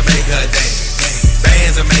 Bands that make her dance.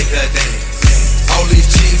 Bands that make her dance. All these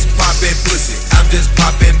chicks poppin' pussy. I'm just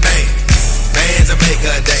poppin' bang. Bands that make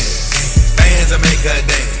her dance. Bands that make her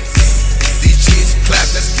dance. These chicks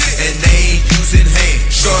clappin' and they ain't using hands.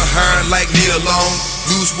 Short hair like Neil Long.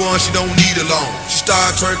 Loose one, she don't need a loan. She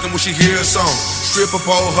start twerking when she hear a song. Strip up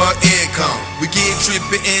all her income. We get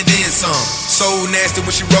trippin' and then some. So nasty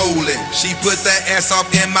when she rollin'. She put that ass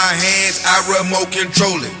off in my hands. I remote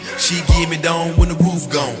control it. She give me down when the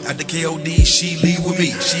roof gone. At the KOD, she leave with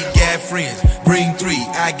me. She got friends, bring 3.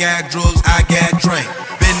 I got drugs, I got drink.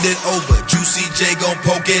 Bend it over, Juicy J gon'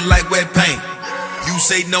 poke it like wet paint. You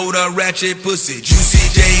say no to ratchet pussy, Juicy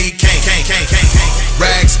J can't.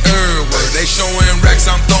 Racks everywhere, they showing racks,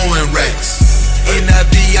 I'm throwing racks. In the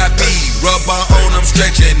VIP, rubber on, I'm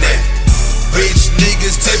stretching that. Rich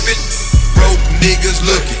niggas tipping, broke niggas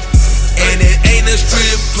looking. And it ain't a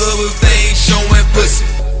strip club if they ain't showing pussy.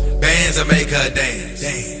 Bands that make her dance.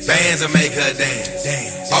 Bands that make her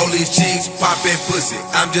dance. All these chicks poppin' pussy.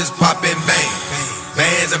 I'm just poppin' bang.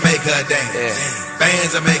 Bands that make her dance.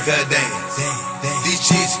 Bands that make her dance. These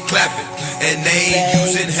chicks clappin' and they ain't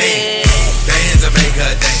using hands. Bands that make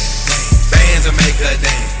her dance. Bands that make her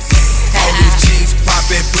dance. All these chicks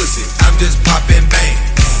poppin' pussy. I'm just poppin' bang.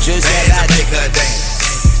 Bands that make her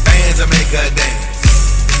dance. Bands that make her dance.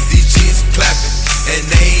 These chicks clappin' and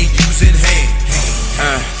they ain't using hands.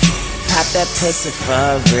 Pop that pussy for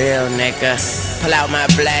a real nigga. Pull out my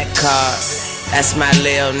black card, that's my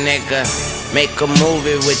lil nigga. Make a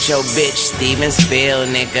movie with your bitch, Steven Spiel,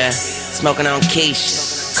 nigga. Smoking on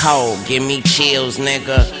Keisha, cold, give me chills,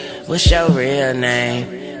 nigga. What's your real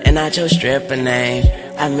name? And not your stripper name.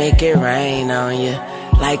 I make it rain on you,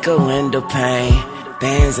 like a window pane.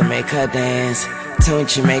 Bands that make her dance.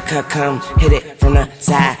 Don't you make her come, hit it from the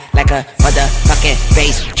side like a motherfucking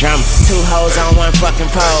bass drum. 2 hoes on 1 fucking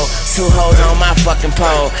pole, 2 hoes on my fucking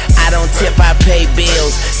pole. I don't tip, I pay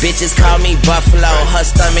bills. Bitches call me Buffalo, her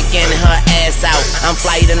stomach in her ass out. I'm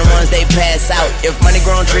flyer than the ones they pass out. If money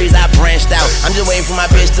grown trees, I branched out. I'm just waiting for my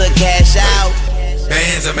bitch to cash out.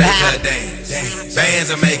 Bands that make her dance.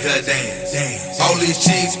 Bands that make her dance. All these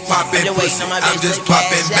chicks poppin' pussy, I'm just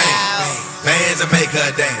poppin' bang. Bands that make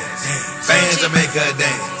her dance. Bands that make her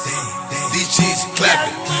dance. These chicks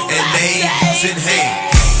clapping and they ain't using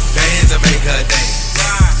hands. Bands Bands will make her dance.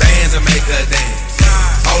 Bands will make her dance.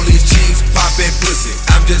 All these chicks poppin' pussy,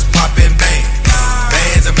 I'm just poppin' bang.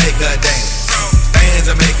 Bands will make her dance.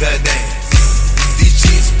 Bands will make her dance. These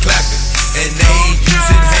chicks clapping and they ain't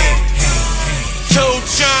using hands. 2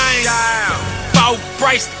 chains, 4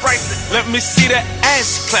 bracelets. Let me see that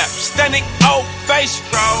ass clap. Standing ovation.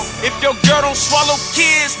 If your girl don't swallow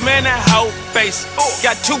kids, man, that hoe face.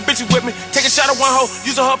 Got 2 bitches with me. Take a shot at one hoe,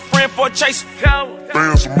 using her friend for a chase.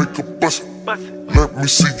 Bands will make her bust it. Let me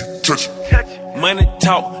see you touch it. Money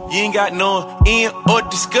talk, you ain't got no end or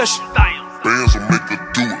discussion. Bands will make her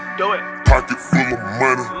do it. Pocket full of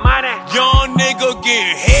money. Young nigga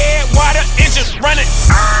get head while the engine's running.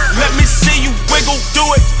 Let me see you wiggle, do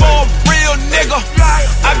it for a real nigga.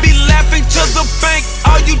 I be laughing to the bank,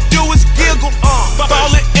 all you do is giggle.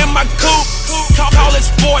 Ballin' in my coupe, call it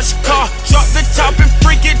sports car. Drop the top and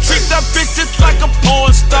freak it, treat the bitches like a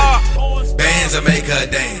porn star. Bands will make her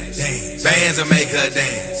dance. Bands will make her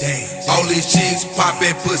dance. All these chicks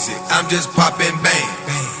poppin' pussy, I'm just poppin' bang.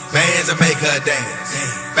 Bands will make her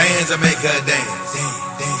dance. Bands will make her dance.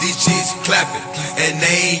 These chicks clapping and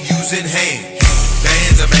they ain't using hands.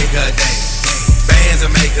 Bands will make her dance. Bands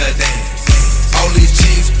will make her dance. All these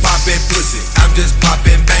chicks poppin' pussy, I'm just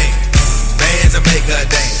poppin' bang. Bands will make her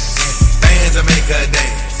dance. Bands will make her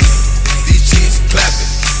dance. These chicks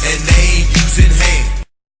clapping and they ain't using hands.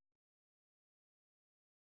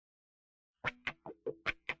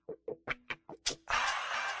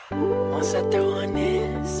 Once I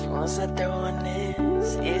throw on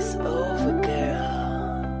this, it's over, girl.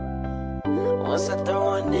 Once I throw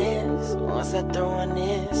on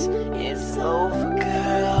this, it's over,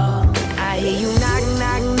 girl. I hear you knock,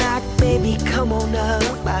 knock, knock, baby, come on up.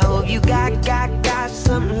 I hope you got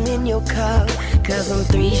something in your cup. Cause I'm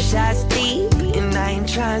 3 shots deep, and I ain't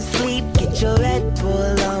trying to sleep. Get your Red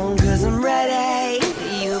Bull on, cause I'm ready.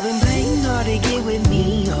 You've been playing hard to get with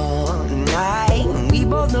me all night. We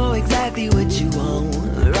both know exactly what you want,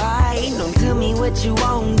 right? Don't tell me what you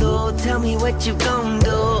won't do. Tell me what you gon'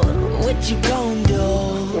 do. What you gon'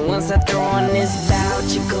 do? Once I throw on this bout,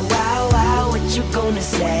 you go wow, wow. What you gonna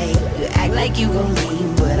say? You act like you gon'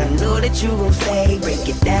 leave, but I know that you gon' stay. Break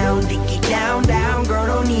it down, dig it down, down. Girl,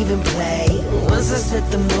 don't even play. Once I set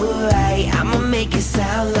the mood right, I'ma make it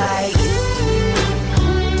sound like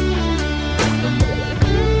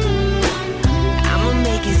I'ma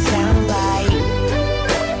make it sound like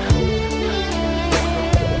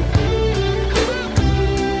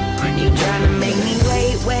you tryna make me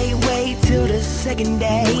wait till the second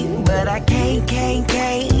day. But I can't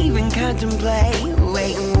even contemplate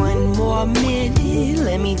waiting 1 more minute.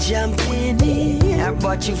 Let me jump in it. I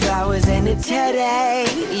bought you flowers and a today.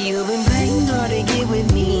 You've been playing hard to get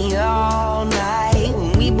with me all night.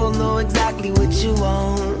 We both know exactly what you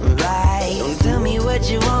want, right? Don't tell me what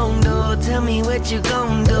you won't do. Tell me what you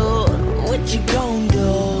gon' do. What you gon' do?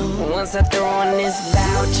 Once I throw on this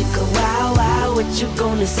bout, you go wow, wow. What you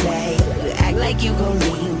gonna say? You act like you gon'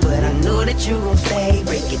 leave, but I know that you gon' stay.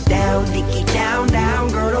 Break it down, dig it down, down.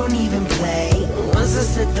 Girl, don't even play. Once I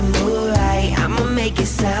set the mood right, I'ma make it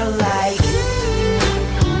sound like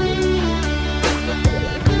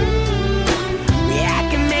yeah, I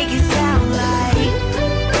can make it sound like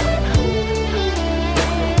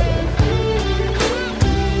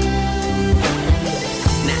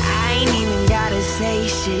now I ain't even gotta say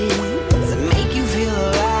shit to make you feel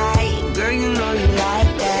alright. Girl, you know you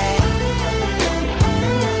like that.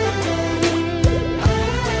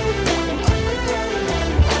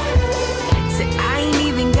 Say I ain't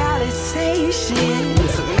even gotta say shit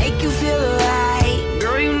to make you feel alright.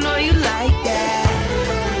 Girl, you know you like that.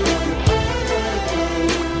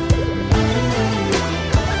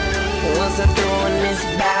 Once I throw on this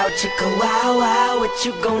bout, you go wow, wow. What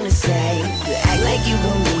you gonna say? You act like you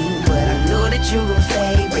gon' leave, but I know that you gon'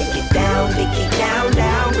 stay. Break it down, dig it down,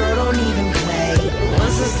 down. Girl, don't even play.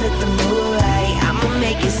 Once I set the mood right, I'ma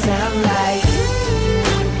make it sound like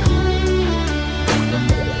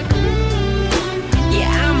yeah,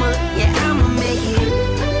 I'ma make it.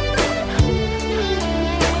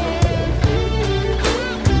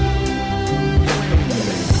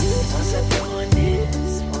 Once I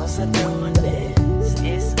throw on this,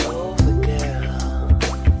 it's over, girl.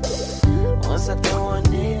 Once I throw on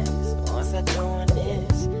this,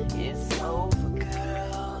 it's over,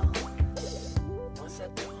 girl. Once I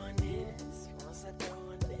throw on this,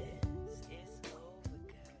 it's over,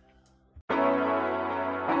 girl.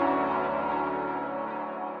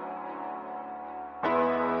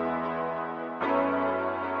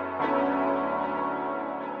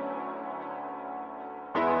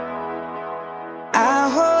 I'll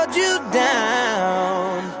hold you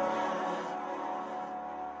down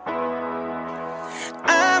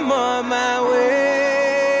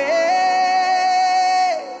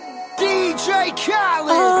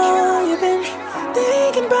Oh, you've been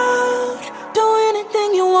thinking about do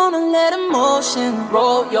anything you wanna, let emotion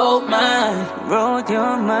roll your mind, roll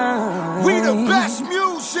your mind. We the best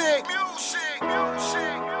music.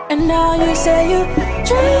 And now you say you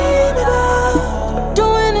dream about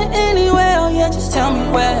doing it anyway. Oh yeah, just tell me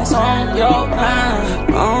what's on your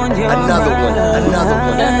mind, on your mind. Another one.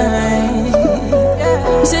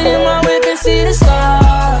 Yeah. Sit in my whip and see the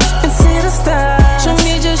stars, Show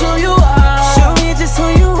me just who you are. Show me just who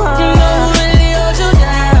you are. You know who really holds you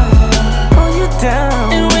down. Hold you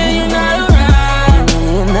down. And when you're not around,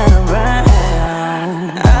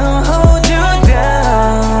 I don't hold you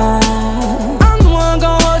down. I'm the one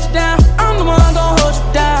gon' hold you down. I'm the one gon' hold you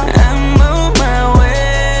down. I'm on my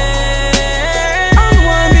way. I'm the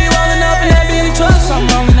one be rolling up in that Billy truck, so I'm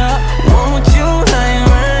rolling up. Want you like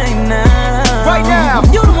right now. Right now.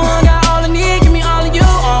 You the one got all I need. Give me all of you,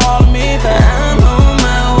 all of me, but I'm on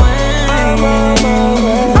my way.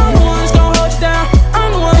 I'm the one that's gon' hold you down.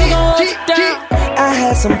 I'm the one gon' hold you down. I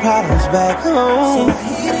had some problems back home.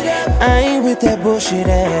 I ain't with that bullshit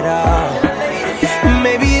at all.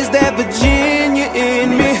 Maybe it's that Virginia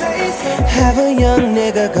in me. Have a young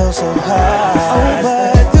nigga go so hard. Oh,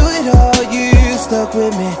 but through it all, you stuck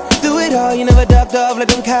with me. Through it all, you never ducked off like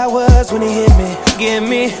them cowards when he hit me. Give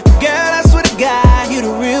me, girl, I swear to God, you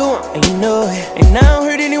the real one, and you know it. And I don't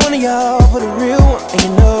hurt any one of y'all for the real one, and you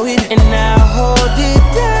know it. And I'll hold it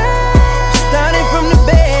down. Starting from the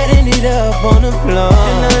bed, ended up on the floor.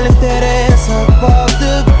 And I lift that ass up off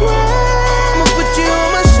the ground. I'ma put you on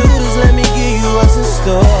my shoulders, let me give you what's in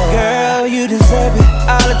store. Girl, you deserve it.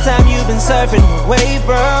 All the time you've been surfing away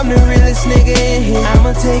from the realest nigga in here.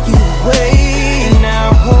 I'ma take you away, and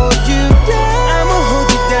I'll hold you down. I'ma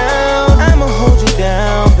hold you down. I'ma hold you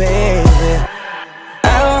down, baby.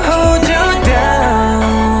 I'll hold you down.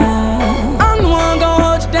 I'm the one gon'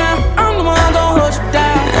 hold you down. I'm the one gon' hold you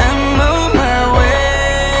down. I'm on my way.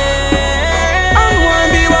 I'm the one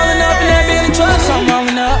be rolling up in that Billy truck, so I'm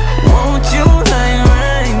rolling up. Want you like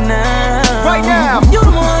right now. Right now. You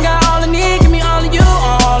the one got all I need. Give me all of you,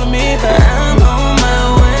 all of me, but I'm on my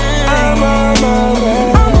way. I'm on my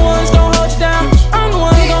way. I'm the one that's gon' hold you down. I'm the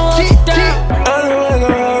one gon' hold you down. I'm the one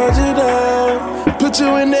gon' hold you down. Put you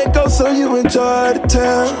in that ghost so you enjoy the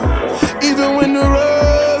town. Even when the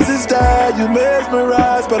roses die, you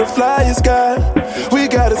mesmerized by the flyer sky. We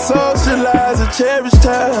gotta socialize and cherish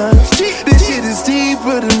time. This shit is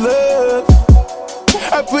deeper than love.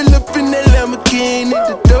 I pull up in that Lamborghini,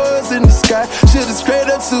 the doors in the sky. Should've straight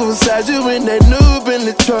up suicide you in that noob in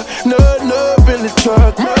the truck. No, noob in the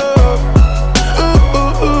truck, no. Ooh,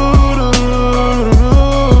 ooh, ooh, ooh,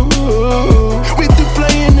 ooh. We through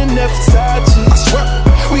playing in that Versace. I swear.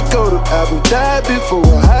 We go to Abu Dhabi for a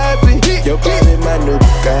hobby. Your body, my new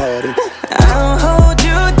Bugatti. I'll hold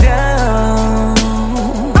you down.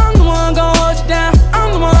 I'm the one gon' hold you down.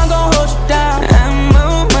 I'm the one gon' hold you down. I'm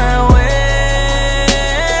on my way.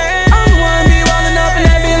 I'm the one be rolling up in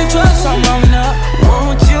that Billy truck, so I'm rolling up.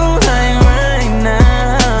 Want you like right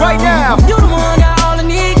now. Right now. You the one got all I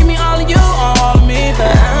need. Give me all of you, all of me,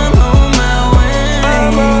 but I'm on my way.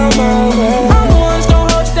 I'm the one that's gon'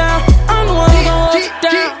 hold you down. I'm the one gon' hold you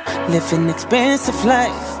down. Living expensive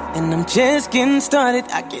life, and I'm just getting started.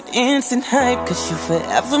 I get instant hype, cause you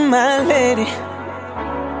forever my lady,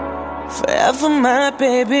 forever my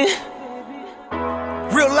baby.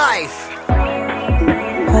 Real life.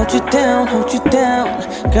 Hold you down, hold you down.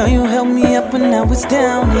 Girl, you held me up when I was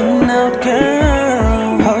down and out,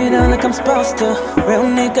 girl. Hold you down like I'm supposed to. Real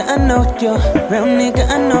nigga, I know you. Real nigga,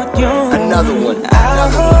 I know you. Another one. I'll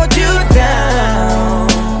hold you down.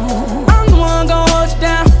 I'm the one gon' hold you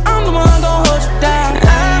down. I'm the one gon' hold you down.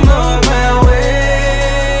 I'm on my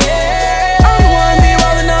way. I'm the one be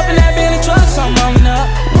rolling up in that Billy truck, so I'm rolling up.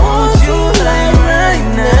 Want you like right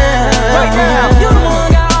now. Right now. You the one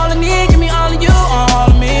got all I need. Give me all of you, all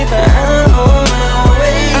of me, but I'm on my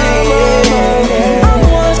way. I'm the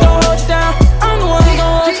one that's gon' hold you down. I'm the one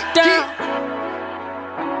gon' hold you down.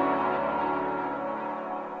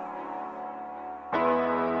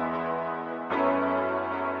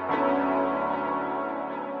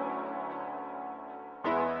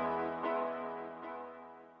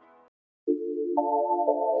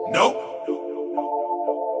 Nope.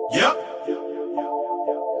 Yep.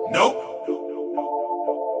 Nope.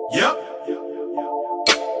 Yep.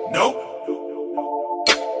 Nope.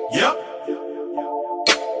 Yep.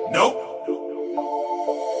 Nope.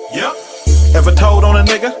 Yep. Ever told on a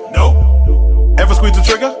nigga? Nope. Ever squeezed the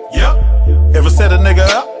trigger? Yep. Ever set a nigga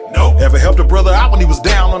up? Nope. Ever helped a brother out when he was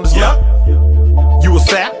down on his luck? Yep. You a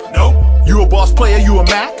sap? Nope. You a boss player? You a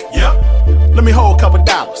Mac? Yep. Let me hold a couple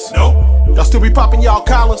dollars. Nope. Y'all still be popping y'all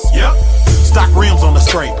collars? Yep. Stock rims on the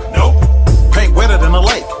scrape? Nope. Paint wetter than a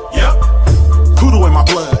lake? Yep. Poodle in my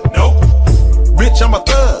blood? Nope. Bitch, I'm a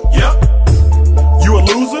thug? Yep. You a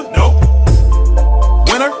loser? Nope.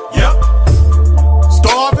 Winner? Yep.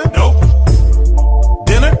 Starving? Nope.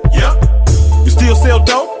 Dinner? Yep. You still sell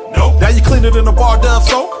dope? Nope. Now you clean it in a bar Dove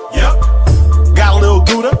soap? Yep. Got a little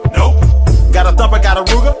Gouda? Nope. Got a thumper, got a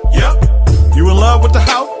Ruger? Yep. You in love with the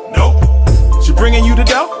hoe? Nope. She bringing you the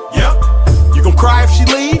dough? Yep. You gon' cry if she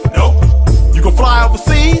leave? Nope. You gon' fly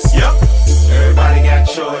overseas? Yep. Everybody got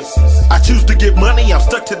choices. I choose to get money, I'm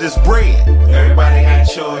stuck to this bread. Everybody got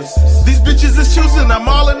choices. These bitches is choosing, I'm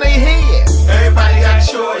all in their head. Everybody got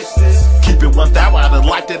choices. Keep it 1,000 out of the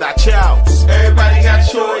life that I chose. Everybody got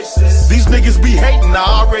choices. These niggas be hating, I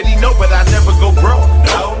already know, but I never go broke.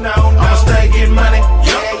 No, I'ma stay getting money.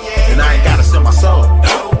 Yeah. And I ain't gotta sell my soul.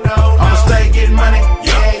 No, I'ma stay getting money.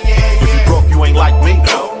 Yeah. If you broke, you ain't like me.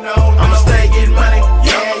 No, I'ma stay getting money.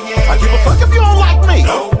 Yeah. I give a fuck if you don't like me.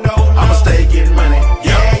 No, I'ma stay getting money.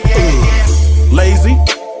 Yeah. Lazy?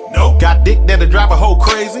 Nope. Got dick that'll drive a hoe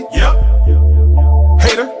crazy? Yep.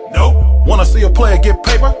 Hater? Nope. Wanna see a player get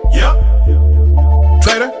paper? Yep.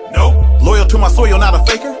 Traitor? Nope. Loyal to my soil, not a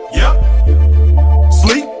faker? Yep.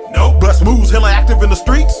 Sleep? Nope. Bust moves, hella active in the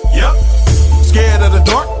streets? Yep. Scared of the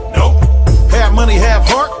dark? Nope. Have money, have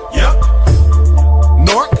heart? Yep.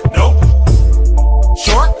 Nork? Nope.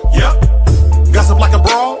 Shark? Yep. Gossip like a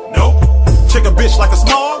brawl? Nope. Check a bitch like a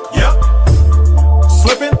smog? Yep.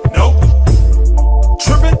 Slipping? Nope.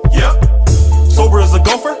 Tripping? Yep. Sober as a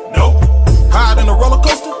gopher? Nope. Hide in a roller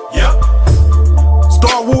coaster? Yep.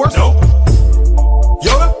 Star Wars? Nope.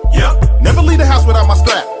 Yoda? Yep. Never leave the house without my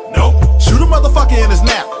strap. Nope. Shoot a motherfucker in his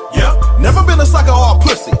nap. Yep. Never been a sucker or a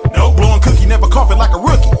pussy. Nope. Blowing cookie, never coughing like a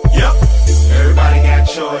rookie. Yep. Everybody got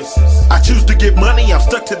choices. I choose to get money, I'm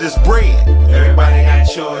stuck to this bread. Everybody got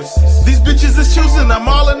choices. These bitches is choosing, I'm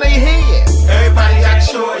all in their head. Everybody got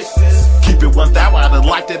choices. Keep it 1,000 out of the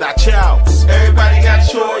life that I chose. Everybody got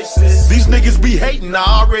choices. These niggas be hating, I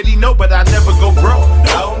already know, but I never go broke.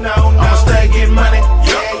 No, I'ma stay getting money.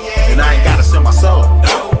 Yeah. And I ain't gotta sell my soul.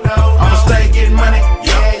 No, I'ma stay getting money.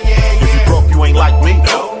 Yeah. If you broke, you ain't like me.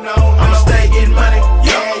 No, I'ma stay getting money.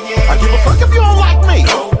 Yeah. I give a fuck if you don't like me.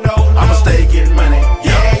 No, I'ma stay getting money.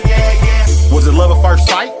 Yeah. Was it love at first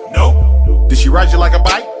sight? Nope. Did she ride you like a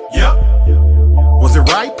bike? Yep. Was it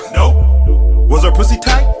ripe? Nope. Was her pussy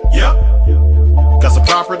tight? Yep. Got some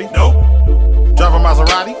property? Nope. Drive a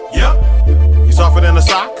Maserati? Yep. You softer than a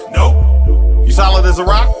sock? Nope. You solid as a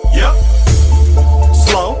rock? Yep.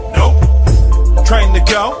 Slow? Nope. Trained to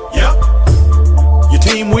go? Yep. Your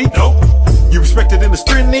team weak? Nope. You respected in the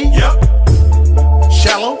street knee? Yep.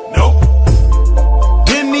 Shallow? Nope.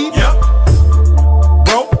 Didn't need? Yep.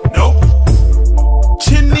 Broke? Nope.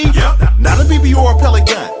 Chin knee? Yep. Not a BB or a pellet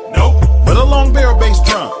gun, Nope. but a long barrel bass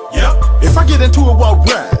drum. Yep. If I get into it, won't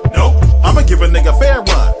run. Nope. I'ma give a nigga fair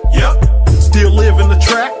run. Yep. Still live in the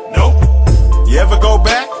track? Nope. You ever go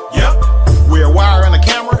back? Yep. Wear a wire and a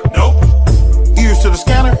camera? Nope. Ears to the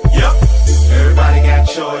scanner? Yep. Everybody got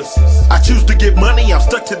choices. I choose to get money, I'm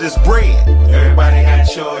stuck to this bread. Everybody got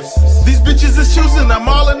choices. These bitches is choosing, I'm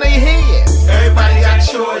all in their head. Everybody got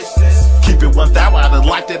choices. Keep it 1,000 out of the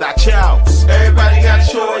life that I chose. Everybody got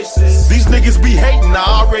choices. These niggas be hating, I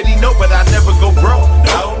already know, but I never go broke.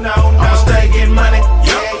 No, I'ma stay getting money.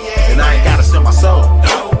 Yeah. And I ain't gotta sell my soul.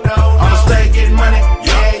 No, I'ma stay getting money.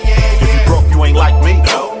 Yeah. If you broke, you ain't like me.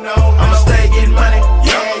 No, I'ma stay getting money.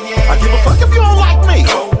 Yeah. I give a fuck if you don't like me.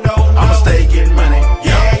 No, I'ma stay getting money.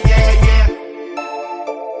 Yeah.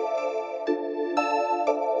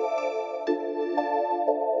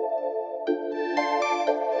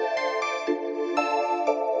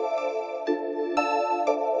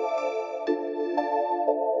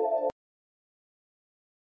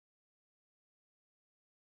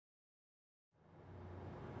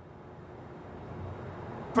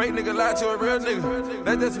 Fake nigga lie to a real nigga.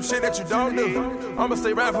 That's just some shit that you don't do. I'ma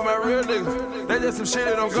stay right for my real niggas. That's just some shit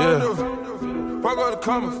that I'm gonna do. Fuck all the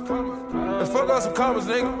commas. Let's fuck out some commas,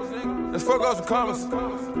 nigga. Let's fuck out some commas.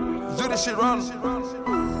 Let's do this shit wrong.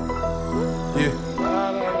 Yeah.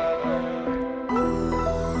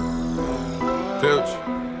 Filch.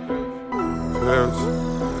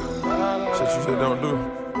 Shit you just don't do.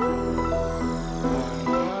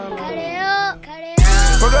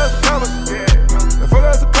 Fuck out some commas. Let's fuck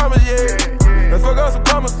out some commas, yeah. Let's fuck out some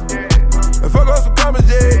commas. Let's fuck out some commas,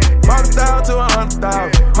 yeah. 100,000 to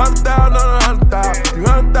 100,000. 100,000 on 100,000.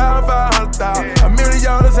 300,000, 500,000. $1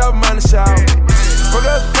 million, let's have money shout. Fuck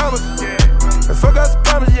out some commas. Let's fuck out some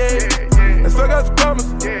commas, yeah. Let's fuck out some commas.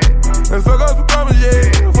 Let's fuck out some commas,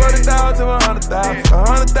 yeah. 40,000 to 100,000.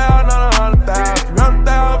 100,000 on 100,000.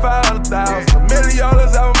 300,000, 500,000.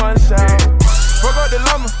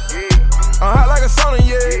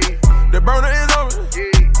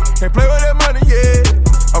 Can't play with that money, yeah.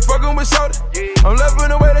 I'm fucking with shorty. I'm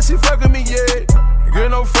loving the way that she fucking me, yeah.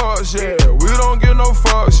 Get no fucks, yeah. We don't get no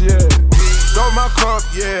fucks, yeah. Throw my cup,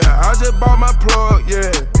 yeah. I just bought my plug,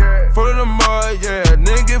 yeah. Full of the mud, yeah.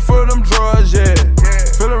 Nigga get full of them drugs, yeah.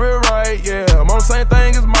 Feeling real right, yeah. I'm on the same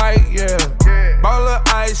thing as Mike, yeah. Ball of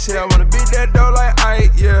ice, yeah. I wanna beat that dough like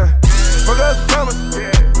Ike, yeah. Fuck us some commas,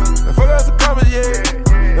 and fuck us some commas,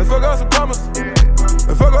 yeah. And fuck us some commas,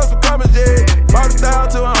 and fuck us some commas, yeah.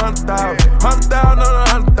 40,000 to 100,000, 100,000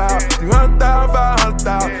 on 100,000, 300,000,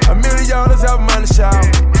 500,000, $1 million have money shout.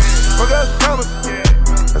 Fuck us some commas,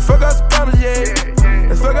 and fuck us some commas, yeah.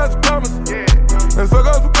 And fuck us some commas, and fuck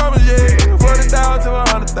us some commas, yeah. 40,000 to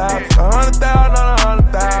 100,000, 100,000 on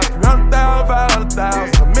 100,000, 300,000,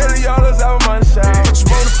 500,000, $1 million have money shout.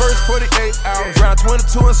 Smoke the first 48 hours, round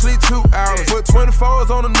 22 and sleep 2 hours. Put 24s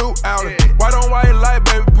on a new outlet. White on white light,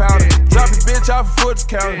 baby powder. Drop your bitch off a foot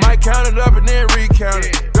counter. Might count it up and then recount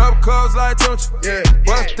it. Double cubs like Tunch, yeah.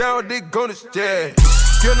 Bust down with Dick Goonish, yeah.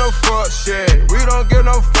 Get no fucks, yeah. We don't get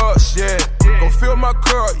no fucks, yeah. Go fill my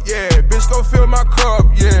cup, yeah. Bitch, go fill my cup,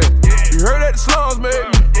 yeah. You heard that the slums,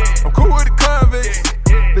 man. I'm cool with the convicts.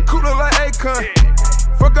 The cool look like Akon.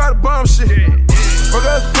 Fuck all the bomb shit. Fuck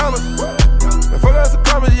us some commas. And fuck us some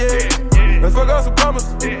commas, yeah. And fuck us some commas.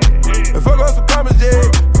 And fuck us some commas, yeah.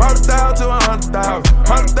 40,000 to 100,000.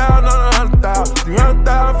 100,000 on 100,000. 300,000,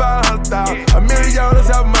 500,000. $1 million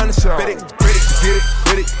have money show. Fit it, get it,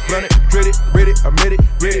 with it, run it, grit it, read it, admit it,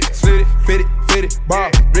 read it, slit it, fit it, ball,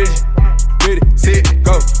 rigid, read it, see it,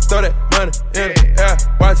 go, throw that money in the air,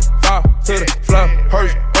 watch it fall to the floor,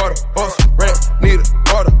 hurry, order, us, rent, need a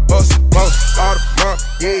order, us, most, all the month,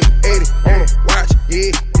 yeah, 80 on the watch,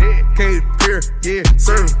 yeah, Katy Perry, yeah,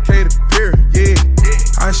 serving Katy Perry, yeah,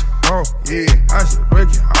 I should off, yeah, I should break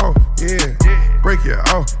it off, yeah, break it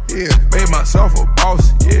off, yeah, made myself a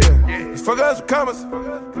boss, yeah, fuck us some commas.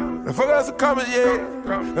 And fuck us some commas, yeah.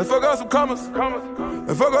 And fuck us some commas.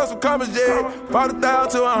 And fuck us some commas, yeah.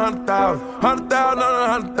 40,000 to 100,000. 100,000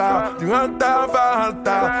 on 100,000. 300,000,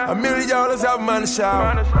 500,000. $1 million have money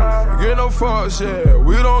shout. Get no fucks, yeah.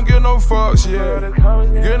 We don't get no fucks, yeah.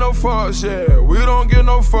 Get no fucks, yeah. We don't get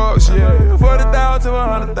no fucks, yeah. 40,000 to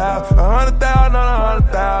 100,000. 100,000 on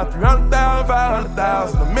 100,000. 300,000,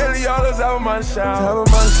 500,000. $1 million have money shout. Have a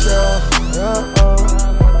money shout, yeah.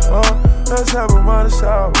 Let's have a money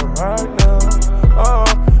shower right now. Oh,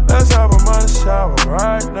 let's have a money shower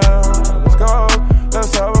right now. Let's go.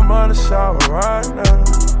 Let's have a money shower right now.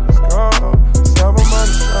 Let's go. Let's have a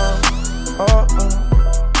money shower.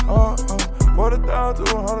 40,000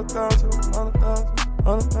 to 100,000, 100,000,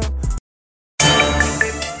 100,000.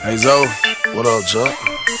 Hey Zoe, what up, Chuck?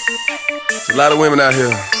 There's a lot of women out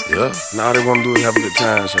here. Yeah. Now all they want to do is have a good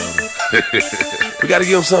time, shawty. We gotta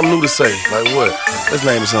give them something new to say. Like what? Let's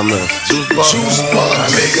name it something else. Juice box. Juice box. I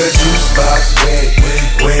make a juice box wet,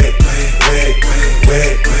 wet, wet,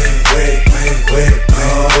 wet, wet, wet.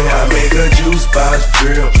 I make a juice box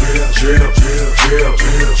drip, drip, drip, drip, drip,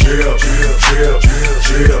 drip, drip, drip,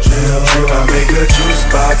 drip, drip. I make a juice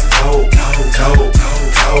box toe, toe, toe,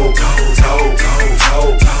 toe, toe,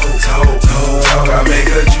 toe, toe, toe. I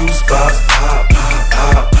make a juice box pop,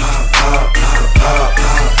 pop, pop, pop, pop, pop,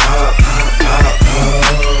 pop, pop.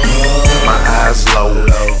 My eyes low,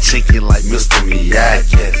 chinking like Mr.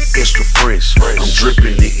 Miyagi. Extra fresh, I'm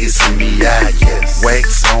dripping it, it's a Miyagi.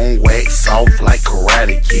 Wax on, wax off like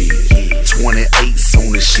Karate Kid. 28s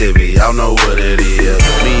on the Chevy, y'all know what it is.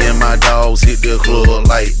 Me and my dogs hit the club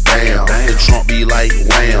like bam. The trunk be like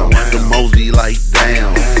wham, the mo's be like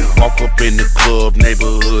damn. Walk up in the club,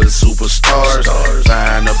 neighborhood superstars.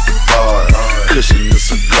 Line up the bar, cushion the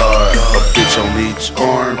cigar. A bitch on each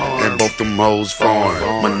arm, and both them hoes foreign.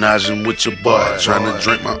 Menaging with your butt, trying to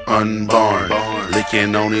drink my unborn.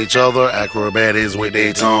 Licking on each other, acrobatics with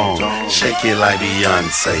their tongue. Shake it like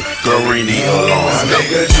Beyonce, girl ring the alarm. I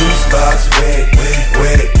make a juice box wet, wet,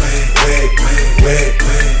 wet, wet, wet,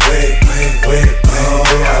 wet, wet.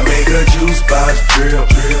 I make a juice box drip,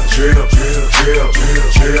 drip, drip, drip, drip,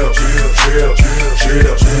 drip, drip, drip,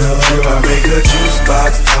 drip, drip. I make a juice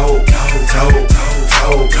box toe, toe,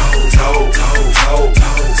 toe, toe, toe, toe,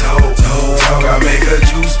 toe, toe. I make a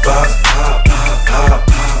juice box pop, pop, pop,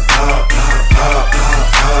 pop, pop, pop,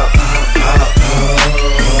 pop, pop, pop.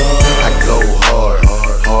 I go hard,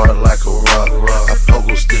 hard like a rock. I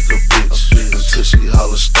pogo stick a bitch until she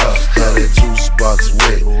holler stop. Got that juice box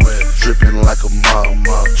wet, dripping like a mop.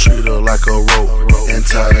 Treat her like a rope and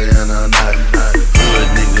tie her in a knot. Hood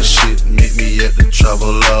nigga shit, meet me at the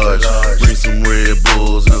Travel Lodge. Bring some Red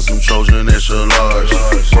Bulls and some Trojan extra large.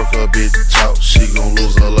 Work a bitch out, she gon'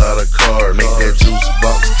 lose a lot of cards. Make that juice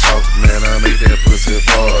box talk, man, I make that pussy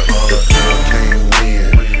hard. The girl can't win.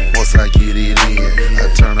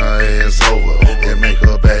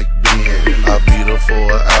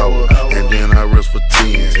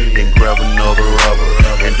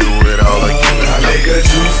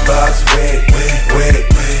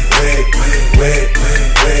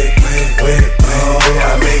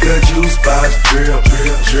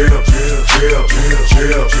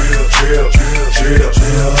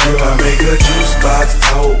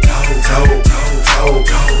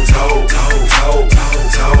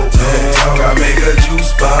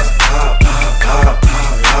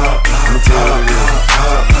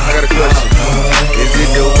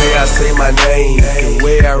 my name, the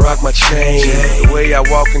way I rock my chain, the way I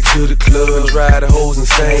walk into the club, drive the hoes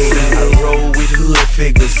insane. I roll with hood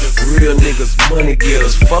figures, real niggas, money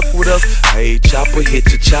getters. Fuck with us, hey chopper, hit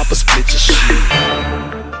your chopper, split your shit.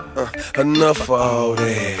 Enough of all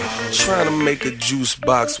that. Trying to make a juice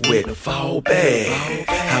box wet, fall bad.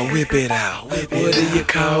 I whip it out. What do you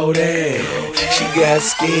call that? She got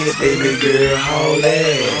scared, baby girl, haul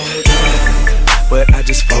that. But I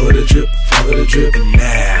just follow the drip, and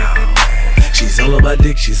now she's all on my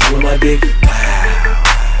dick, wow.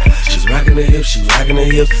 She's rocking the hips, wow.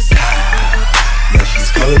 Now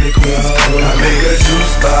she's calling it quits. I make a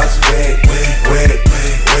juice box wet.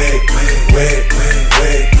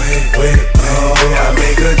 I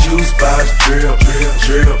make a juice box drip.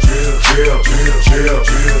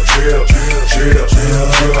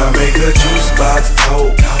 I make a juice box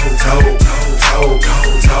toe.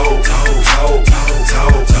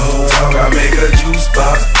 I make a juice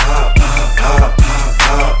box pop.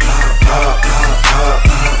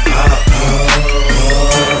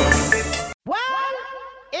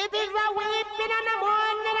 It is a weeping in the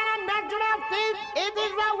morning and a natural thing. It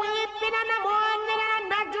is a weeping in the morning and a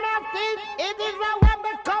natural thing. It is a when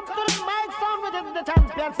we come to the mic sound within the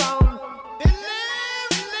champion sound.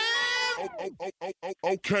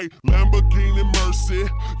 Okay, Lamborghini Mercy.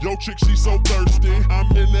 Yo chick, she so thirsty. I'm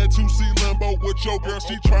in that 2C Lambo with your girl,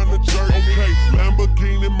 she tryna jerk. Okay,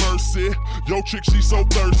 Lamborghini Mercy. Yo chick, she so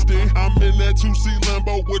thirsty. I'm in that 2C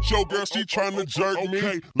Lambo with your girl, she tryna jerk me.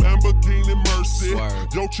 Okay, Lamborghini Mercy.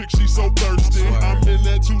 Yo chick, she so thirsty. I'm in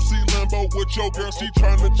that 2C Lambo with your girl, she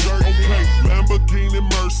tryna jerk. Okay, Lamborghini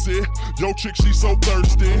Mercy. Yo chick, she so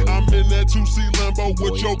thirsty. I'm in that 2C Lambo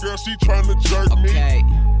with your girl, she tryna jerk me. Okay.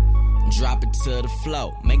 Drop it to the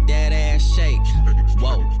floor, make that ass shake.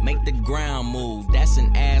 Whoa, make the ground move, that's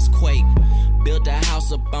an ass quake. Build a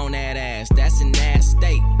house up on that ass, that's an ass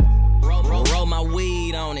state. Roll my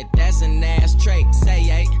weed on it, that's an ass trait. Say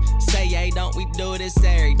yay, don't we do this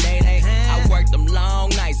every day? I worked them long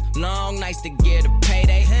nights to get a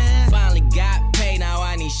payday. Finally got paid, now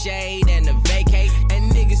I need shade and a vacate.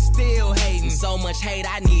 And niggas still hating, so much hate,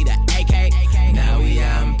 I need a AK. Now we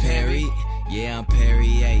out in Perry, yeah, I'm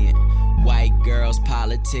Perrier. White girls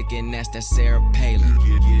politicking, that's that Sarah Palin.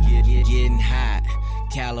 Getting hot,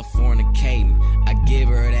 Californicating. I give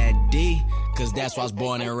her that D, cause that's why I was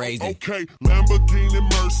born and raised in. Okay, Lamborghini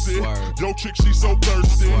Mercy. Yo chick, she so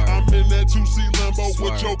thirsty. I'm in that 2C Lambo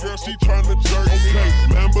with your girl, she tryna jerk. Okay,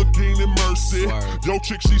 Lamborghini Mercy. Yo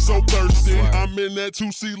chick, she so thirsty. I'm in that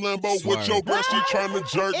 2C Lambo with your girl, she tryna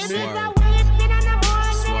jerk me.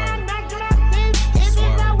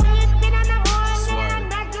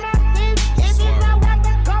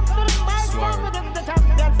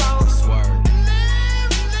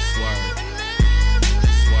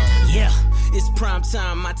 It's prime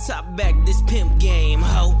time, my top back, this pimp game,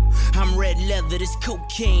 ho. I'm red leather, this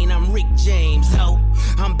cocaine, I'm Rick James, ho.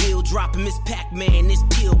 I'm Bill dropping Miss Pac-Man, this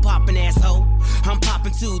pill popping asshole. I'm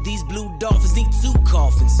popping too, these blue dolphins need 2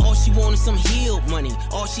 coffins. All she wanted some healed money,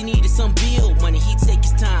 all she needed some bill money. He take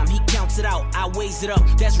his time, he counts it out, I weighs it up,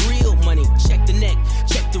 that's real money. Check the neck,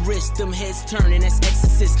 check the wrist, them heads turning, that's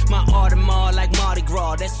exorcist. My Audemars like Mardi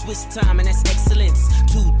Gras, that's Swiss time and that's excellence.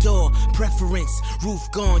 2-door preference,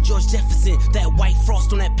 roof gone, George Jefferson. That white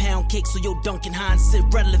frost on that pound cake, so your Duncan Hines is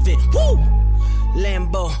irrelevant. Woo!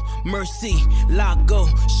 Lambo, Mercy, Lago,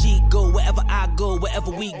 she go wherever I go, wherever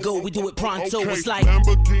we go, we do it pronto. Okay, it's like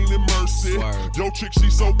Lamborghini Mercy. Yo chick, she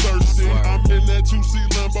so thirsty. I'm in that 2C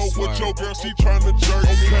Lambo with your girl, she tryna jerk.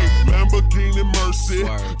 Okay, Lamborghini Mercy.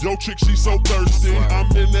 Yo chick, she so thirsty.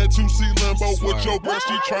 I'm in that 2C Lambo with your girl,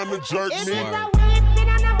 she tryna jerk me.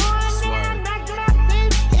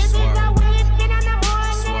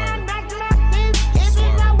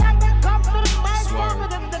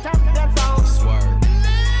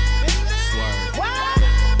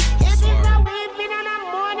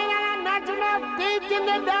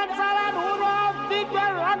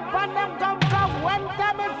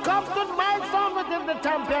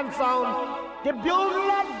 Champion sound. The bugle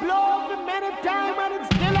that blows me many times and it's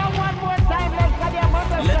still a one more time.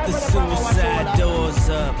 let the suicide doors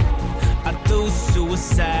up. I threw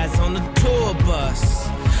suicides on the tour bus.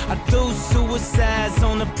 I threw suicides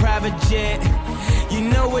on the private jet. You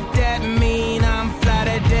know what that mean, I'm fly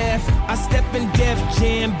to death. I step in Def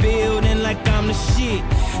Jam building like I'm the shit.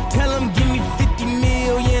 Tell them give me 50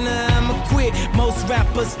 million or I'ma quit. Most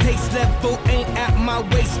rappers taste level ain't at my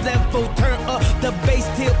waist level. Turn up the bass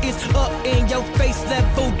till it's up in your face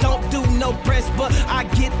level. Don't do no press, but I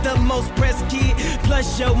get the most press, kid.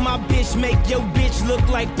 Plus yo, my bitch make your bitch look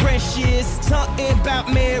like Precious. Something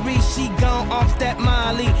about Mary, she gone off that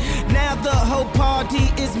Molly. Now the whole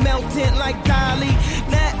party is melting content like Dolly.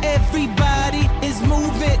 Not everybody is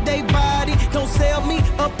moving they body. Don't sell me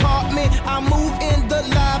apartment, I move in the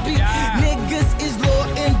lobby. Niggas is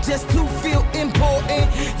loyal just to feel important.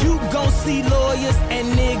 You gon' see lawyers and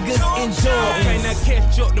niggas enjoy. Okay, now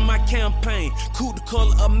catch up to my campaign. Cool the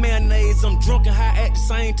color of mayonnaise. I'm drunk and high at the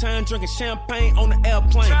same time, drinking champagne on the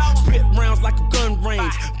airplane. Spit rounds like a gun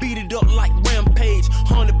range, beat it up like Rampage.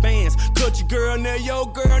 100 bands, cut your girl now, yo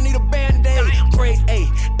girl need a band-aid. Grade A,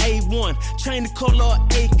 A1, chain the color of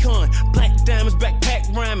Akon. Black diamonds,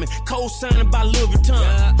 backpack rhyming, co-signing by Louis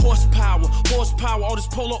Vuitton. Horsepower, all this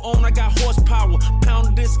polo on, I got horsepower. Pound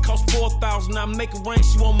of this cost 4,000, I make it rain,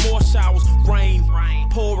 she want more showers. Rain,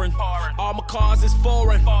 pouring, all my cars is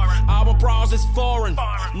foreign, all my bras is foreign.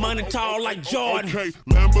 Money tall like Jordan. Okay,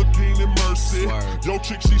 Lamborghini Mercy, yo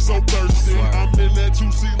chick she so thirsty. I'm in that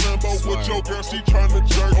 2C Lambo with your girl, she tryna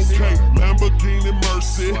jerk. Okay, Lamborghini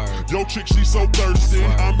Mercy, yo chick she so thirsty.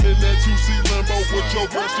 I'm in that 2C Lambo with your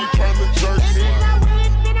girl, she tryna jerk me.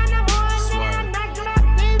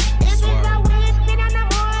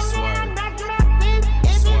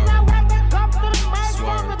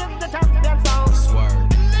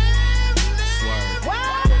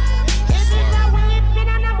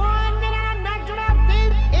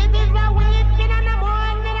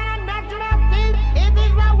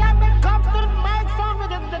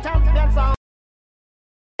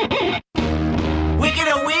 Wicked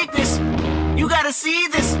or weakness, you gotta see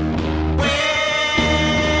this.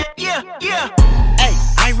 Yeah. Hey,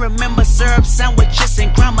 I remember syrup sandwiches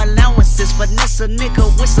and crime allowances. Finesse a nigga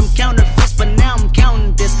with some counterfeits, but now I'm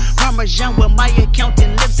counting this. Parmesan where my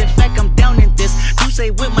accountant lives, in fact I'm down in this. You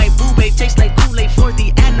say with my boobay tastes like Kool-Aid for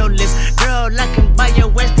the analyst. Girl, I can buy your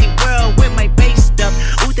Westie world with my base stuff.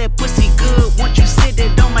 Ooh, that pussy good, once you sit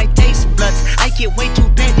it on my taste buds. I get way too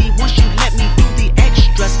petty once you let me do the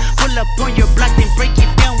extras. Pull up on your block, then break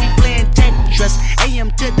it down, we playing Tetris.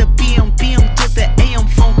 AM to the PM, PM to the AM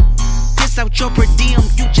phone. Piss out your per diem,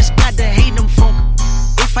 you just gotta hate them funk.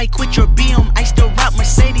 If I quit your BM, I still rock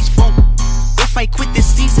Mercedes funk. If I quit this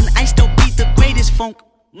season, I still be the greatest funk.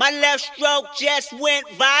 My left stroke just went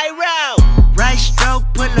viral. Right stroke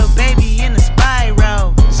put a baby in a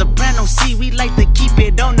spiral. Soprano C, we like to keep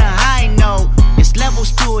it on the high note. It's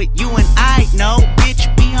levels to it, you and I know. Bitch,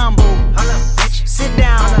 be humble. Bitch, sit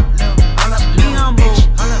down. Be humble.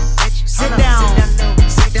 Sit down.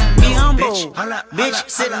 Be humble. Bitch,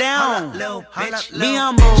 sit down. Be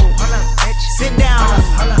humble. Sit down.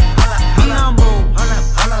 Be humble.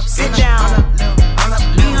 Sit down.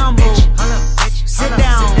 Be humble. Sit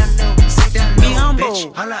down. Be humble.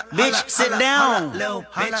 Bitch, sit down.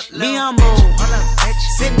 Be humble.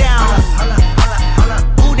 Sit down.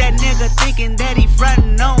 Who that nigga thinking that he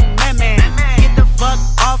frontin' on me, man? Get the fuck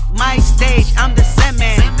off my stage, I'm the same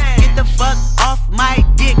man. Get the fuck off my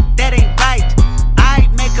dick, that ain't right. I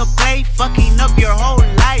make a play, fucking up your whole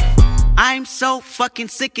life. I'm so fucking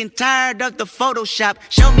sick and tired of the Photoshop.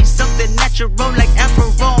 Show me something natural like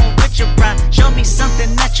Afro with your pride. Show me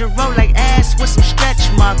something natural like ass with some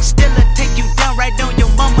stretch marks. Still take you down right on your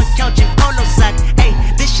mama couch in polo sock. Ayy,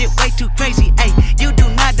 this shit way too crazy. Ayy, you do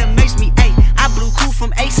not amaze me. Ayy, I blew cool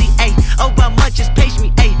from ACA. Obama just page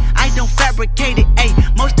me. Ayy, I don't fabricate it. Ayy,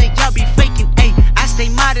 most of y'all be faking. Ayy, I stay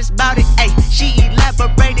modest about it. Ayy, she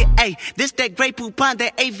elaborated. Ayy, this that Grey Poupon,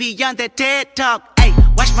 that AV on that TED Talk. Ayy,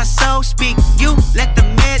 watch my soul speak, you let the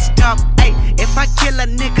meds talk. Ayy, if I kill a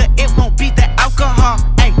nigga, it won't be the alcohol.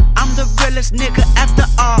 Ayy, I'm the realest nigga after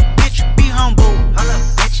all. Bitch, be humble.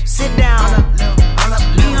 Bitch, sit down.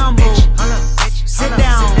 Be humble. Sit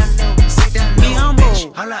down. Be humble.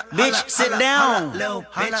 Bitch, sit down.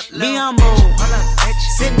 Be humble.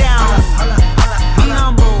 Sit down. Be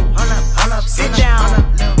humble. Sit down.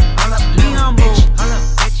 Be humble.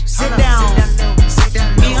 Sit down.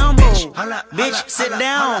 Be humble. Bitch, sit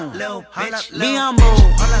down. Be humble.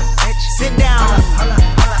 Sit down.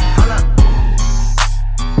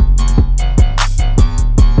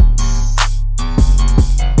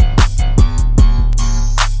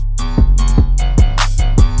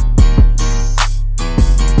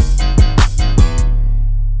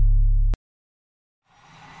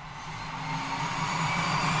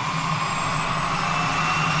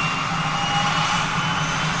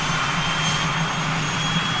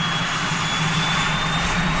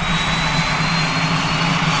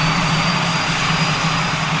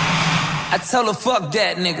 I tell her fuck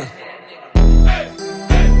that nigga.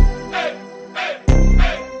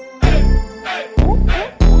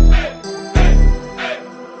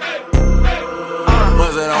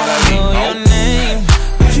 Was it on that I know your name,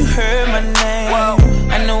 but you heard my name. Whoa.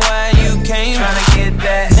 I know why you came, tryna get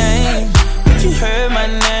that name, but you heard my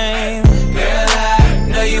name. Girl, I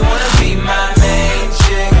know you wanna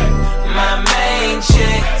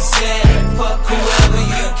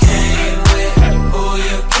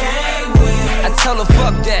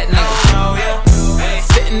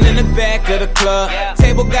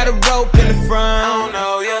rope in the front. I don't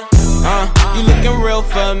know ya. You looking real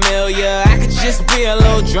familiar. I could just be a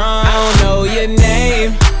little drunk. I don't know your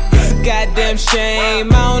name. It's a goddamn shame.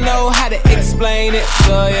 I don't know how to explain it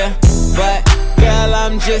for ya, but girl,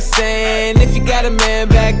 I'm just saying, if you got a man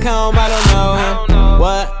back home, I don't know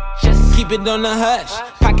what. Just keep it on the hush.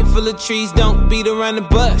 Pocket full of trees, don't beat around the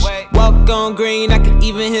bush. Walk on green, I can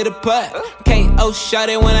even hit a putt. KO shot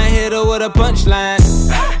it when I hit her with a punchline.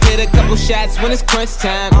 Hit a couple shots when it's crunch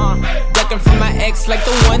time. Ducking from my ex like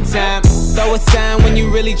the one time. Throw a sign when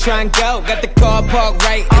you really try and go. Got the car parked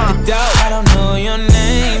right at the door. I don't know your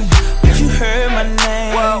name, but you heard my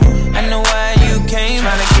name. I know why you came,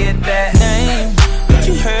 tryna get that name. But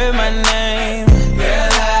you heard my name.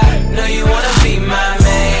 Girl, I know you wanna be my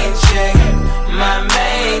main chick. My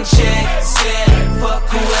main chick said, fuck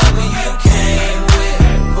whoever you came with.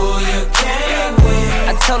 Who you came with.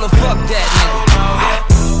 I tell her, fuck that nigga.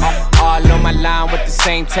 All on my line with the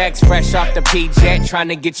same text, fresh off the P-Jet,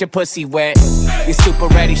 tryna get your pussy wet. You super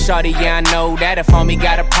ready, shorty, yeah, I know that. If homie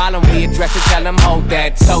got a problem, we address it, tell him hold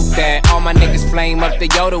that, tote that. All my niggas flame up the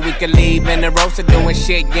Yoda, we can leave in the roaster doing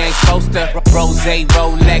shit you ain't supposed to. Rose,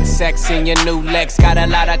 Rolex, sex in your new Lex. Got a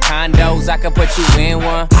lot of condos, I can put you in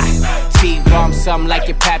one. T-bomb something like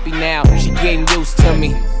your pappy now. She getting used to me,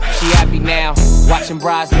 she happy now. Watching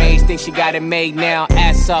bridesmaids, think she got it made now.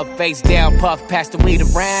 Ass up, face down, puff, pass the weed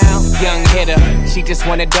around. Young hitter, she just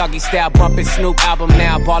want a doggy style. Bumpin' Snoop album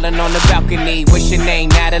now, ballin' on the balcony. What's your name,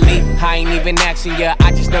 Natalie? I ain't even asking ya,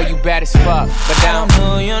 I just know you bad as fuck. But I don't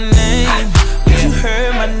know your name, but you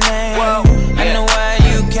heard my name. I know why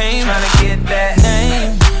you came, tryna get that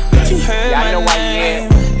name. But you heard my name.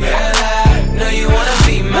 Girl, I know you wanna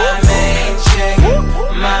be my main chick.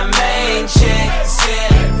 My main chick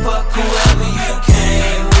said, fuck whoever you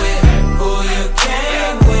came with. Who you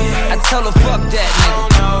came with. I tell her, fuck that nigga.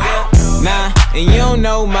 Nah, and you don't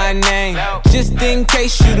know my name, just in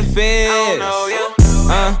case you the feds.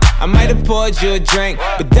 I might have poured you a drink,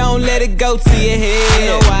 but don't let it go to your head. I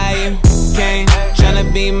know why you came,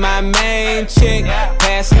 tryna be my main chick.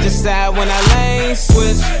 Passenger side when I lane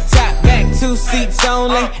switch. Top back, 2 seats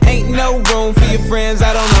only. Ain't no room for your friends,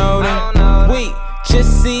 I don't know them. We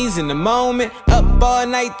just seize in the moment. Up all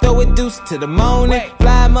night, throw a deuce to the morning.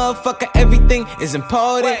 Fly motherfucker, everything is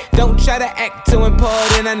important. Don't try to act too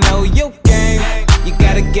important, I know you gang. You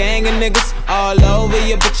got a gang of niggas all over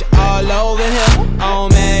you, but you all over here. Oh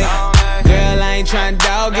man, girl, I ain't tryna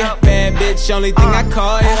dog you. Bad bitch, only thing I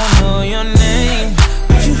call you. I don't know your name,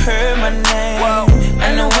 but you heard my name.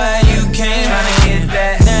 I know why you came, tryna get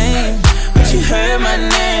that name. But you heard my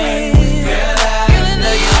name. Girl, I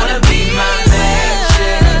know you wanna be my main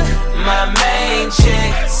chick. My main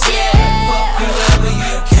chick. Yeah. Fuck whoever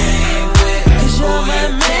you came with. Cause you're my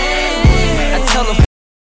main. I tell her.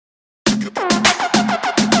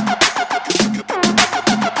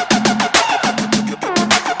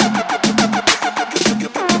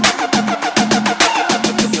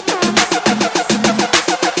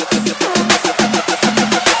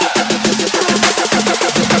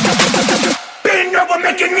 Bend over,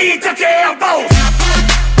 make your knee touch your elbows.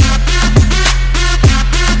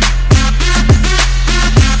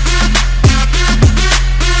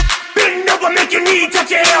 Bend over, make your knee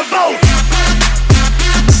touch your elbows.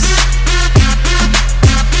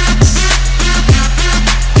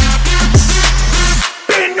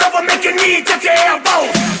 Bend over, make your knee touch your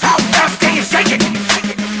elbows. How fast can you shake it?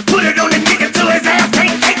 Put it on the nigga till his ass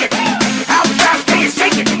can't take it. How fast can you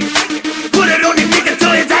shake it? Put it on the nigga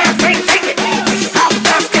till his ass can't take it. How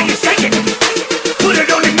fast can you shake it? Put it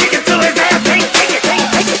on the nigga till his ass can't take it.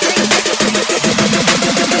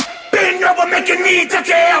 Bend over, make your knee touch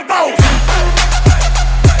your elbows.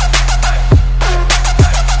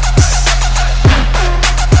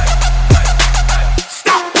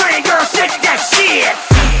 Stop playing, girl, shake that shit.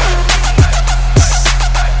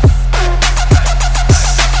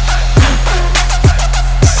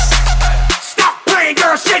 Stop playing,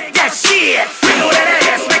 girl, shake that shit. Wiggle that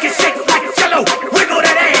ass, make it shake like jello. Wiggle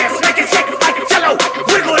that ass, make it shake like jello.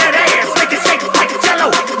 Wiggle that ass, make it shake like jello.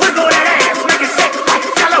 Wiggle that ass, make it shake like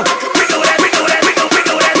jello. Wiggle that, wiggle that, wiggle,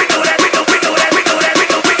 wiggle that, wiggle that, wiggle, wiggle that, wiggle that,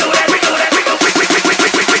 wiggle, wiggle that, wiggle that, wiggle,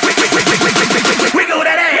 wiggle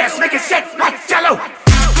that ass, make it shake like jello.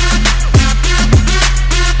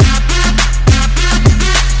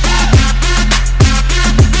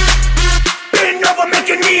 Bend over, make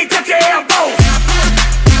your knee touch your elbows.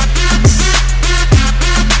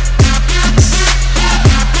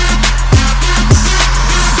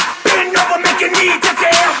 Bend over, make your knee touch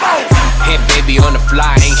your elbows. Hit baby on the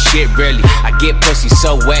fly, ain't shit really. I get pussy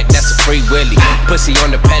so wet, that's a free willy. Pussy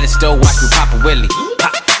on the pedestal, watch me pop a willy.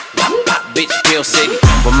 Pop, pop, pop. bitch, Bill City.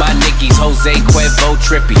 With my Nickies, Jose Cuervo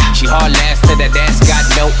trippy. She hard last to that ass, got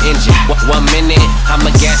no engine. 1 minute,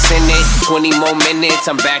 I'ma gas in it. 20 more minutes,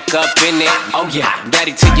 I'm back up in it. Oh yeah,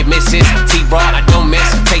 daddy till you miss it. T-Raw, I don't miss.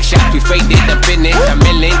 Take shots, we faked it up in it. I'm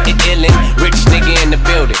illin', rich nigga in the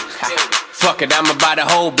building. Fuck it, I'ma buy the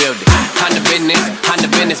whole building. Honda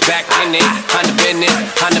business, back in it. Honda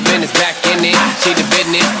business, back in it. She the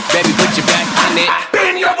business, baby, put your back in it.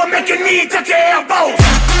 Bend over, make your knee touch your elbows.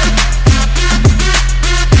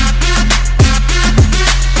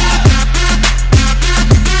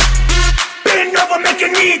 Bend over, make your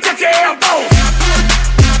knee touch your elbows.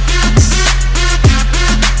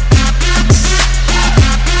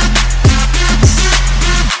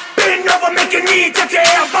 Bend over, make your knee touch your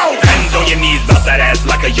elbows. Hands on your knees, bounce that ass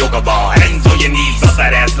like a yoga ball. Hands on your knees, bounce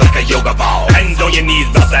that ass like a yoga ball. Hands on your knees,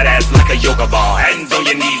 bounce that ass like a yoga ball. Hands on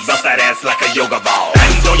your knees, bounce that ass like a yoga ball.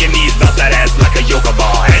 Hands on your knees, bounce that ass like a yoga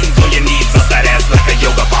ball. Hands on your knees, bounce that ass like a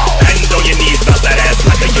yoga ball. Hands on your knees, bounce that ass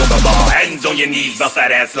like a yoga ball. Hands on your knees, bounce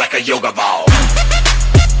that ass like a yoga ball.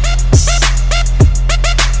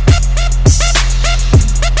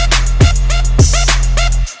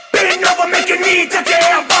 Bend over, make your knee touch your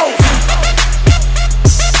elbows.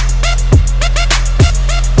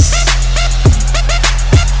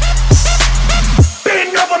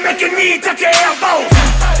 Bend over, make your knee touch your elbows.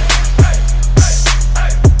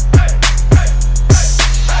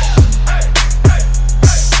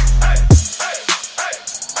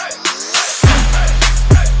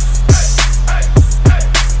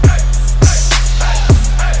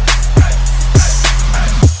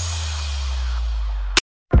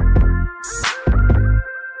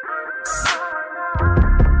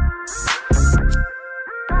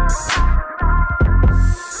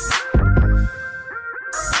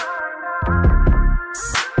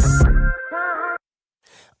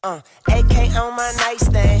 AK on my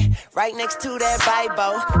nightstand, right next to that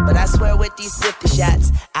Bible. But I swear with these 50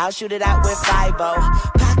 shots, I'll shoot it out with 5-0.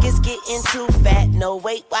 Pockets getting too fat, no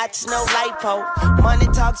weight watch, no lipo. Money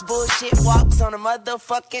talks, bullshit walks on a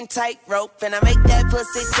motherfucking tightrope. And I make that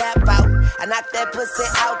pussy tap out, I knock that pussy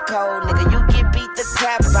out cold. Nigga, you get beat the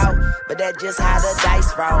crap out, but that just how the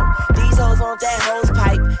dice roll. These hoes want that hose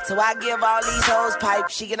pipe, so I give all these hoes pipe.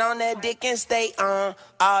 She get on that dick and stay on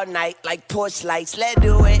all night like porch lights. Let's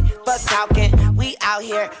do it, fuck talking. We out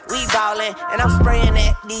here, we ballin', and I'm spraying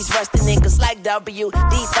at these rusty niggas like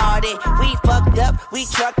WD-40. We fucked up, we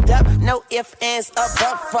trucked up, no ifs, ands, or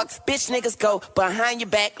but fucks. Bitch niggas go behind your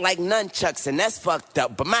back like nunchucks, and that's fucked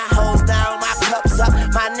up. But my hoes down, my cups up,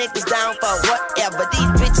 my niggas down for whatever.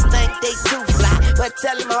 These bitches think they too fly, but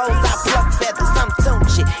tell them hoes I pluck feathers. I'm tune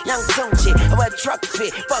shit, young tune shit. I wear truck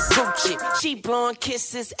fit, fuck Gucci. She blowing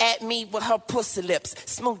kisses at me with her pussy lips,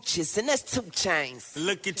 smooches, and that's 2 chains.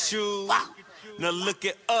 Look at you, now look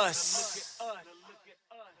at us.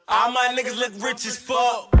 All my niggas look rich as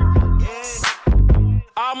fuck.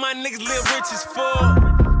 All my niggas live rich as fuck.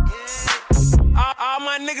 All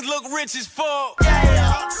my niggas look rich as fuck.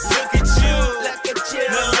 Look at you,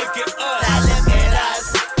 now look at us.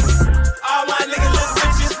 All my niggas look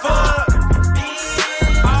rich as fuck.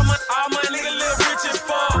 All my niggas live rich as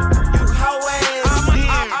fuck. You hoe ass.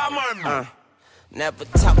 Never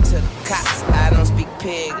talk to the cops, I don't speak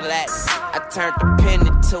pig Latin. I turned the pen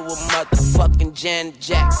into a motherfucking Janet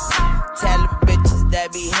Jackson. Tell the bitches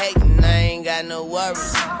that be hating, I ain't got no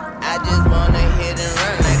worries. I just wanna hit and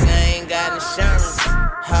run like I ain't got insurance.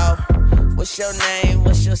 Ho, what's your name,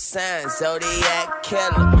 what's your sign? Zodiac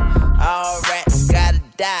killer. All rats gotta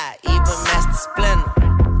die, even Master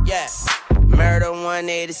Splinter. Yeah. Murder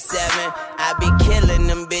 187, I be killing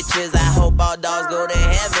them bitches. I hope all dogs go to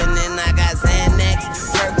heaven. And I got Xanax,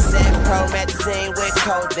 Percocet, Promethazine with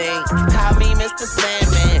codeine. Call me Mr.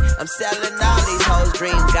 Sandman, I'm selling all these hoes'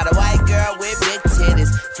 dreams. Got a white girl with big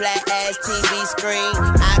titties, flat ass TV screen.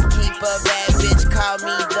 I keep a bad bitch, call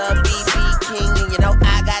me the BB King. And you know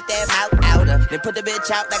I got that mouth outer, then put the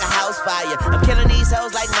bitch out like a house fire. I'm killing these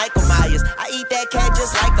hoes like Michael Myers. I eat that cat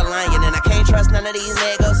just like a lion. And I can't trust none of these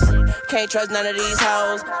niggas, can't trust none of these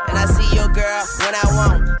hoes. And I see your girl when I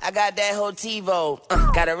want. I got that whole TiVo.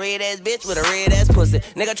 Got a red ass bitch with a red ass pussy.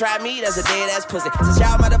 Nigga try me, that's a dead ass pussy. Since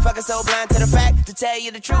y'all motherfuckers so blind to the fact, to tell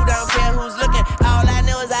you the truth, I don't care who's looking. All I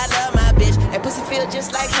know is I love my bitch. That pussy feel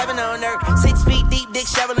just like heaven on earth. 6 feet deep, dick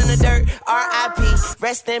shovel in the dirt. R.I.P.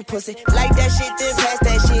 Rest in pussy. Like that shit, then pass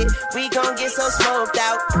that shit. We gon' get so smoked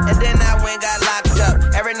out. And then I went got locked up.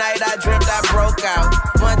 Every night I dreamt I broke out.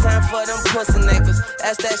 One time for them pussy niggas.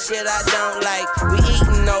 That's that shit I don't like. We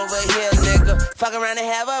eating over here, nigga. Fuck around and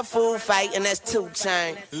have a food fight, and that's 2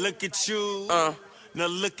 chains. Look at you, now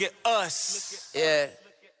look at us. Yeah.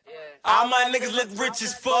 All my niggas look rich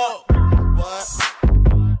as fuck.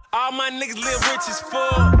 All my niggas live rich as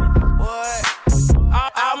fuck. What?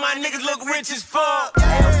 All my niggas look rich as fuck.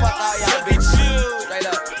 Fuck all y'all look at you. Straight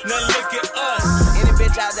up. Now look at us. Any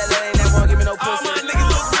bitch out there that ain't that won't give me no pussy. All my niggas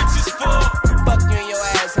look rich as fuck. Fuck you and your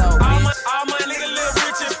asshole, bitch. All my niggas live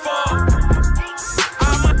rich as fuck.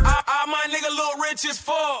 All my niggas look rich as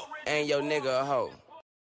fuck. And your nigga a hoe.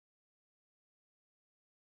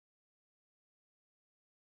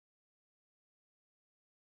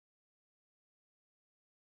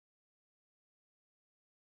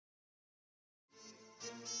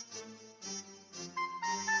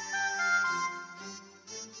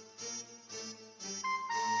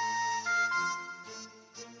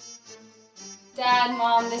 Dad,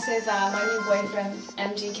 Mom, this is my new boyfriend,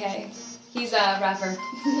 MGK. He's a rapper.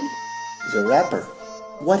 He's a rapper.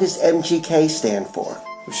 What does MGK stand for?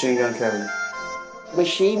 Machine Gun Kevin.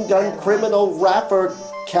 Machine Gun Criminal Rapper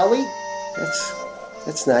Kelly?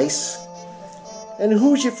 That's nice. And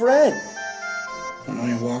who's your friend? My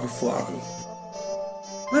name is Walker Flocka.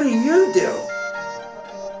 What do you do?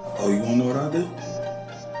 Oh, you wanna know what I do?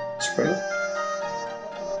 Spread.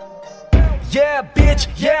 Yeah,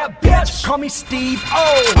 bitch, call me Steve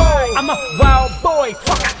O. I'm a wild boy,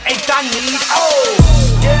 fuck, I ain't I need O.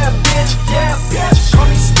 Yeah, bitch, call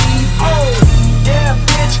me Steve O. Yeah,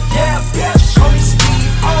 bitch, call me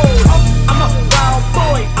Steve O. I'm a wild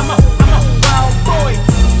boy, I'm a wild boy.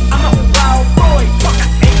 I'm a wild boy, fuck, I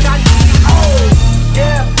ain't I need O.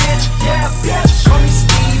 Yeah, bitch, call me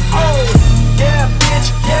Steve O. Yeah,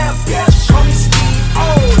 bitch, call me Steve O.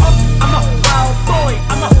 I'm a wild boy,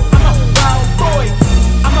 I'm a wild boy.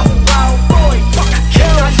 I'm a wild boy, fuck I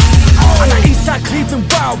kill. I'm an Eastside Cleveland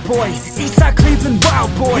wild boy. Eastside Cleveland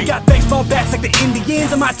wild boy. We got baseball bats like the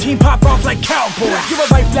Indians, and my team pop off like cowboys. You're a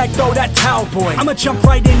right flag, throw that towel boy. I'ma jump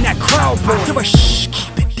right in that crowd boy. You're a shh,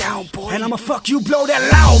 keep it down boy. And I'ma fuck you, blow that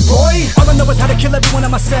loud boy. All I know is how to kill every one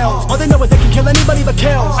of my cells. All they know is they can kill anybody but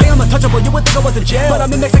kills. I am untouchable, you would think I was in jail, but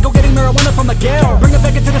I'm in Mexico getting marijuana from Miguel. Bring it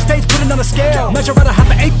back into the States, put it on a scale. Measure out a half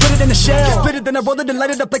an eighth, put it in a shell. Split it, then I roll it and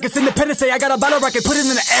light it up like it's Independence Day. I got a bottle rocket, put it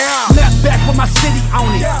in the air. Snap back with my city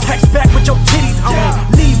on it. Text back with your titties on it.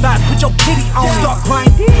 Levi's, put your kitty on it. Start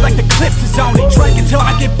grinding like the clips is on it. Drink until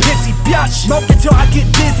I get pissy, biatch. Smoke until I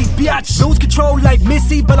get dizzy, biatch. Lose control like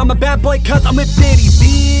Missy, but I'm a bad boy cause I'm with Diddy,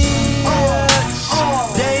 bitch.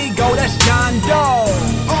 There you go, that's John Doe.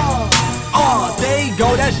 There you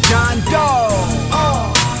go, that's John Doe.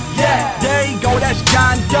 Yeah, there you go, that's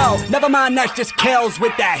John Doe. Never mind, that's just Kells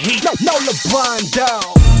with that heat. No LeBron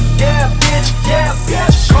Doe. Yeah, bitch,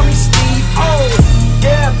 call me Steve O.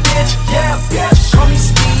 Yeah, bitch, call me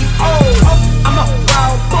Steve O. I'm a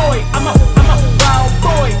wild boy, I'm a wild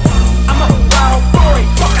boy. I'm a wild boy,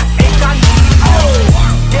 fuck I ain't I need O.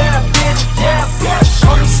 Yeah, bitch,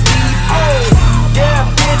 call me Steve O. Yeah,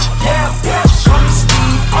 bitch, call me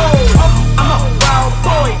Steve O. I'm a wild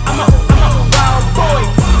boy, I'm a wild boy.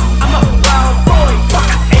 I'm a wild boy, fuck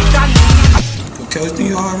I ain't I need. Okay, you think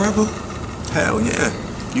you're a hard rapper? Hell yeah.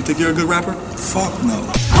 You think you're a good rapper? Fuck no.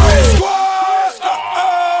 Squad!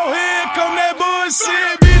 Here come that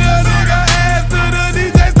bullshit. Beat a nigga ass to the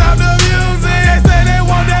DJ, stop the music. They say they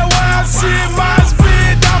want that wild shit. My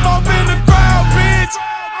spit, I'm up in the crowd, bitch.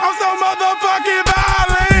 I'm so motherfucking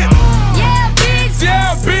violent.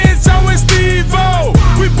 Yeah, bitch, I'm with Steve-O.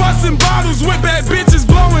 We bustin' bottles with bad bitches,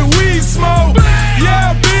 blowing weed smoke.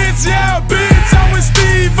 Yeah, bitch, I'm with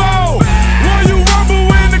Steve-O. Will you rumble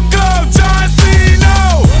in the club, John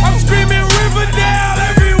Cena? I'm screaming Riverdale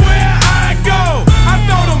everywhere I go. I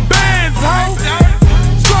throw them bands, ho.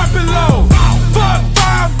 Drop it low. Fuck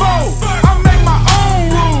 5-0. I make my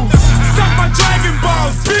own rules. Suck my Dragon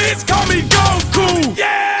Balls, bitch. Call me Goku.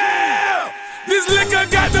 Yeah. This liquor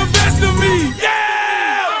got the best of me.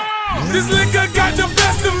 Yeah. This liquor got the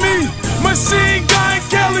best of me. Machine Gun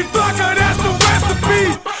Kelly Flocka, that's the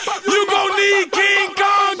recipe. You gon' need King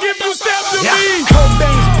Kong if you step to me.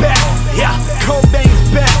 Cobain's back,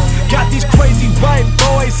 Cobain's back. Got these crazy white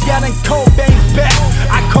boys yelling Cobain's back.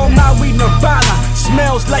 I call my weed Nirvana,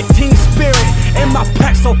 smells like Teen Spirit. And my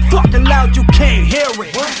pack so fucking loud you can't hear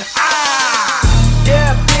it.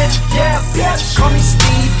 Yeah, bitch, call me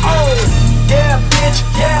Steve O. Yeah, bitch,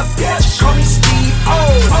 call me Steve O.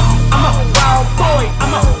 I'm a wild boy,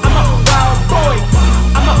 I'm a wild boy.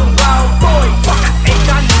 I'm a wild boy, fuck I ain't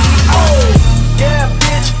I need O. Yeah,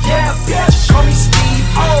 bitch, call me Steve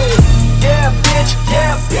O. Yeah, bitch,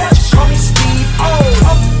 call me Steve O.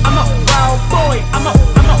 I'm a wild boy, I'm a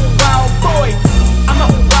wild boy. I'm a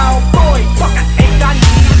wild boy, fuck I ain't I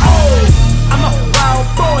need O. I'm a wild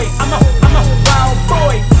boy, I'm a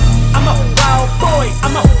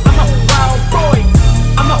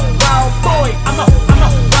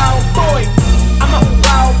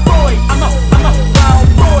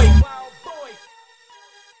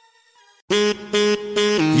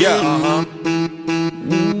Yeah,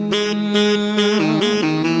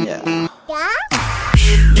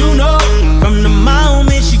 You know, from the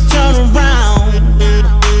moment she turn around,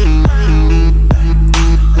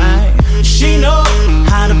 she know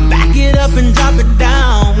how to back it up and drop it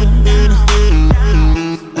down.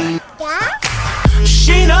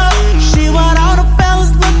 She know she want all the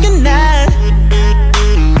fellas looking at.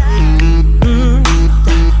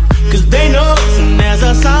 Cause they know soon as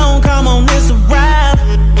a song come on, it's a rap.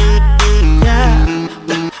 Yeah.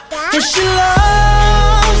 And she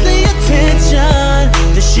loves the attention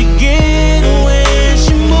that she get when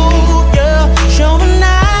she move, yeah. Showing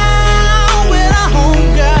out with her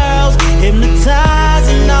homegirls,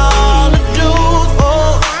 hypnotizing all the dudes,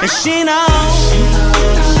 oh. And she knows.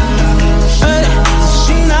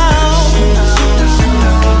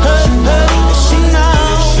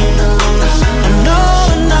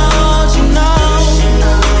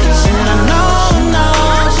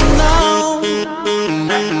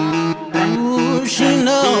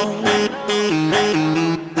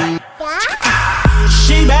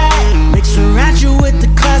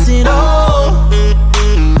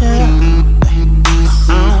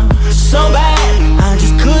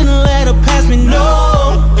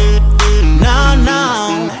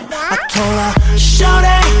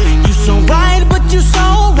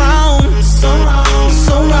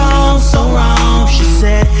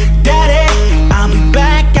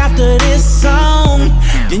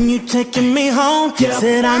 Taking me home, yeah.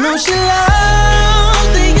 Said I know she loves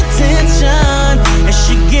the attention and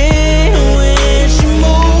she get when she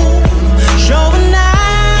move, showing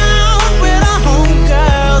out with her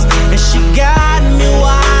homegirls, and she got me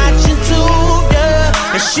watching too,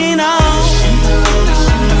 yeah. And she knows,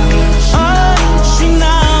 oh, she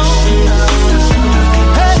knows,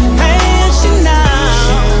 hey, hey, she knows,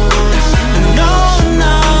 no,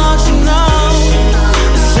 she knows,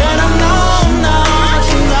 said I know,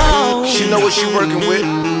 She know what she working with.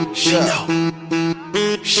 She know.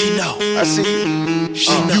 She know. I see you.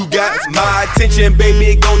 She know. You got my attention,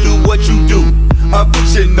 baby. Gon' do what you do. A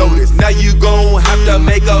bitch should notice. Now you gon' have to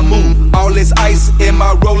make a move. All this ice in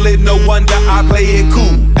my rolling, no wonder I play it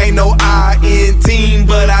cool. Ain't no I in team,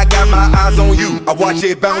 but I got my eyes on you. I watch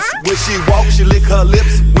it bounce when she walk, she lick her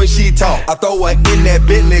lips when she talk. I throw her in that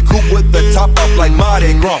Bentley coupe with the top off like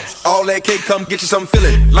Mardi Gras. All that cake, come get you some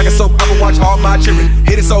feeling. Like a soap opera, watch all my children.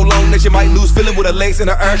 Hit it so long that you might lose feeling. With her legs in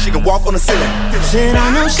the air, she can walk on the ceiling. Said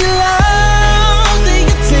I know she loves the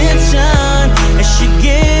attention and she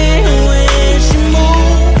gives